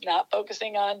news, not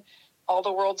focusing on all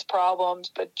the world's problems,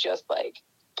 but just, like,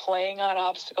 playing on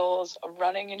obstacles,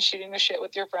 running and shooting the shit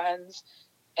with your friends.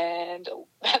 And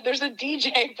there's a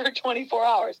DJ for 24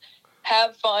 hours.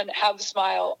 Have fun, have the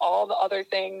smile, all the other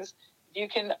things. You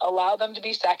can allow them to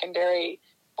be secondary.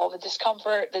 All the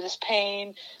discomfort, the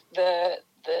pain, the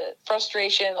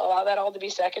frustration, allow that all to be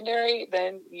secondary.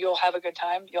 Then you'll have a good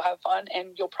time, you'll have fun,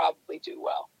 and you'll probably do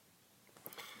well.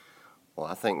 Well,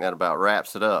 I think that about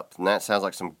wraps it up. And that sounds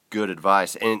like some good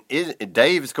advice. And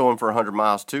Dave is going for 100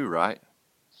 miles too, right?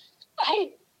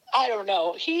 I don't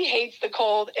know. He hates the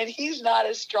cold, and he's not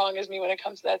as strong as me when it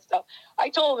comes to that stuff. I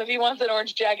told him if he wants an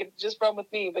orange jacket, just run with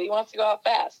me, but he wants to go out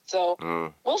fast. So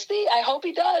we'll see. I hope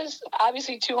he does.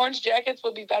 Obviously, 2 orange jackets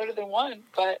would be better than 1,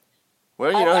 but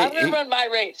I'm going to run my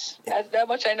race. That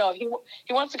much I know. If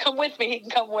he wants to come with me, he can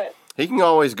come with. He can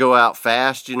always go out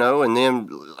fast, and then,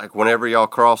 like, whenever y'all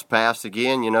cross paths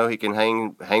again, he can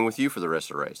hang with you for the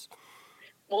rest of the race.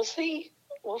 We'll see.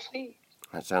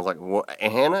 That sounds like...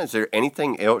 Hannah, is there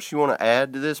anything else you want to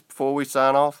add to this before we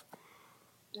sign off?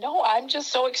 No, I'm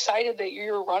just so excited that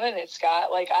you're running it,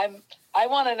 Scott. Like, I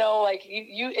want to know, like,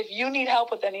 you if you need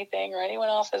help with anything or anyone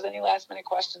else has any last-minute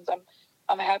questions,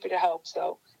 I'm happy to help.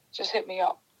 So just hit me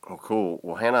up. Oh, cool.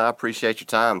 Well, Hannah, I appreciate your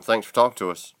time. Thanks for talking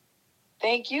to us.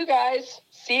 Thank you, guys.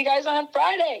 See you guys on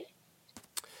Friday.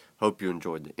 Hope you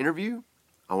enjoyed the interview.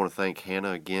 I want to thank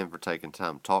Hannah again for taking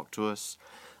time to talk to us.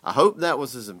 I hope that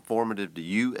was as informative to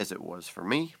you as it was for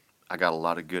me. I got a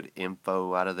lot of good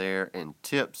info out of there and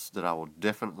tips that I will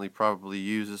definitely probably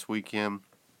use this weekend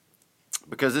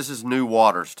because this is new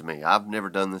waters to me. I've never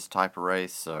done this type of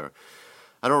race, so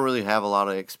I don't really have a lot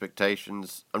of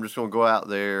expectations. I'm just going to go out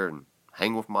there and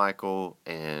hang with Michael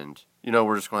and,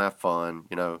 we're just going to have fun,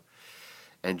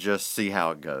 and just see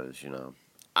how it goes,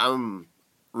 I'm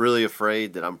really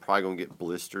afraid that I'm probably going to get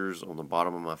blisters on the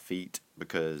bottom of my feet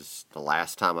because the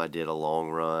last time I did a long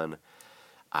run,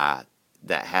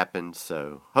 that happened.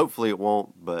 So hopefully it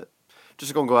won't, but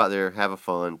just going to go out there, have a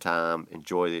fun time,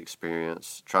 enjoy the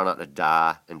experience, try not to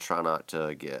die, and try not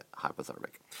to get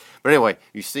hypothermic. But anyway,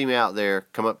 you see me out there,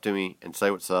 come up to me and say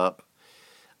what's up.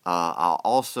 I'll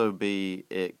also be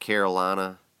at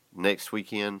Carolina next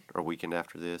weekend or weekend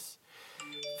after this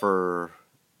for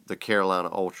the Carolina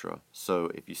Ultra.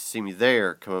 So if you see me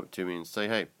there, come up to me and say,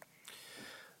 hey,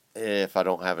 if I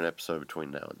don't have an episode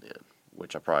between now and then,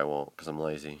 which I probably won't because I'm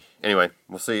lazy. Anyway,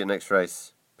 we'll see you at next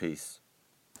race. Peace.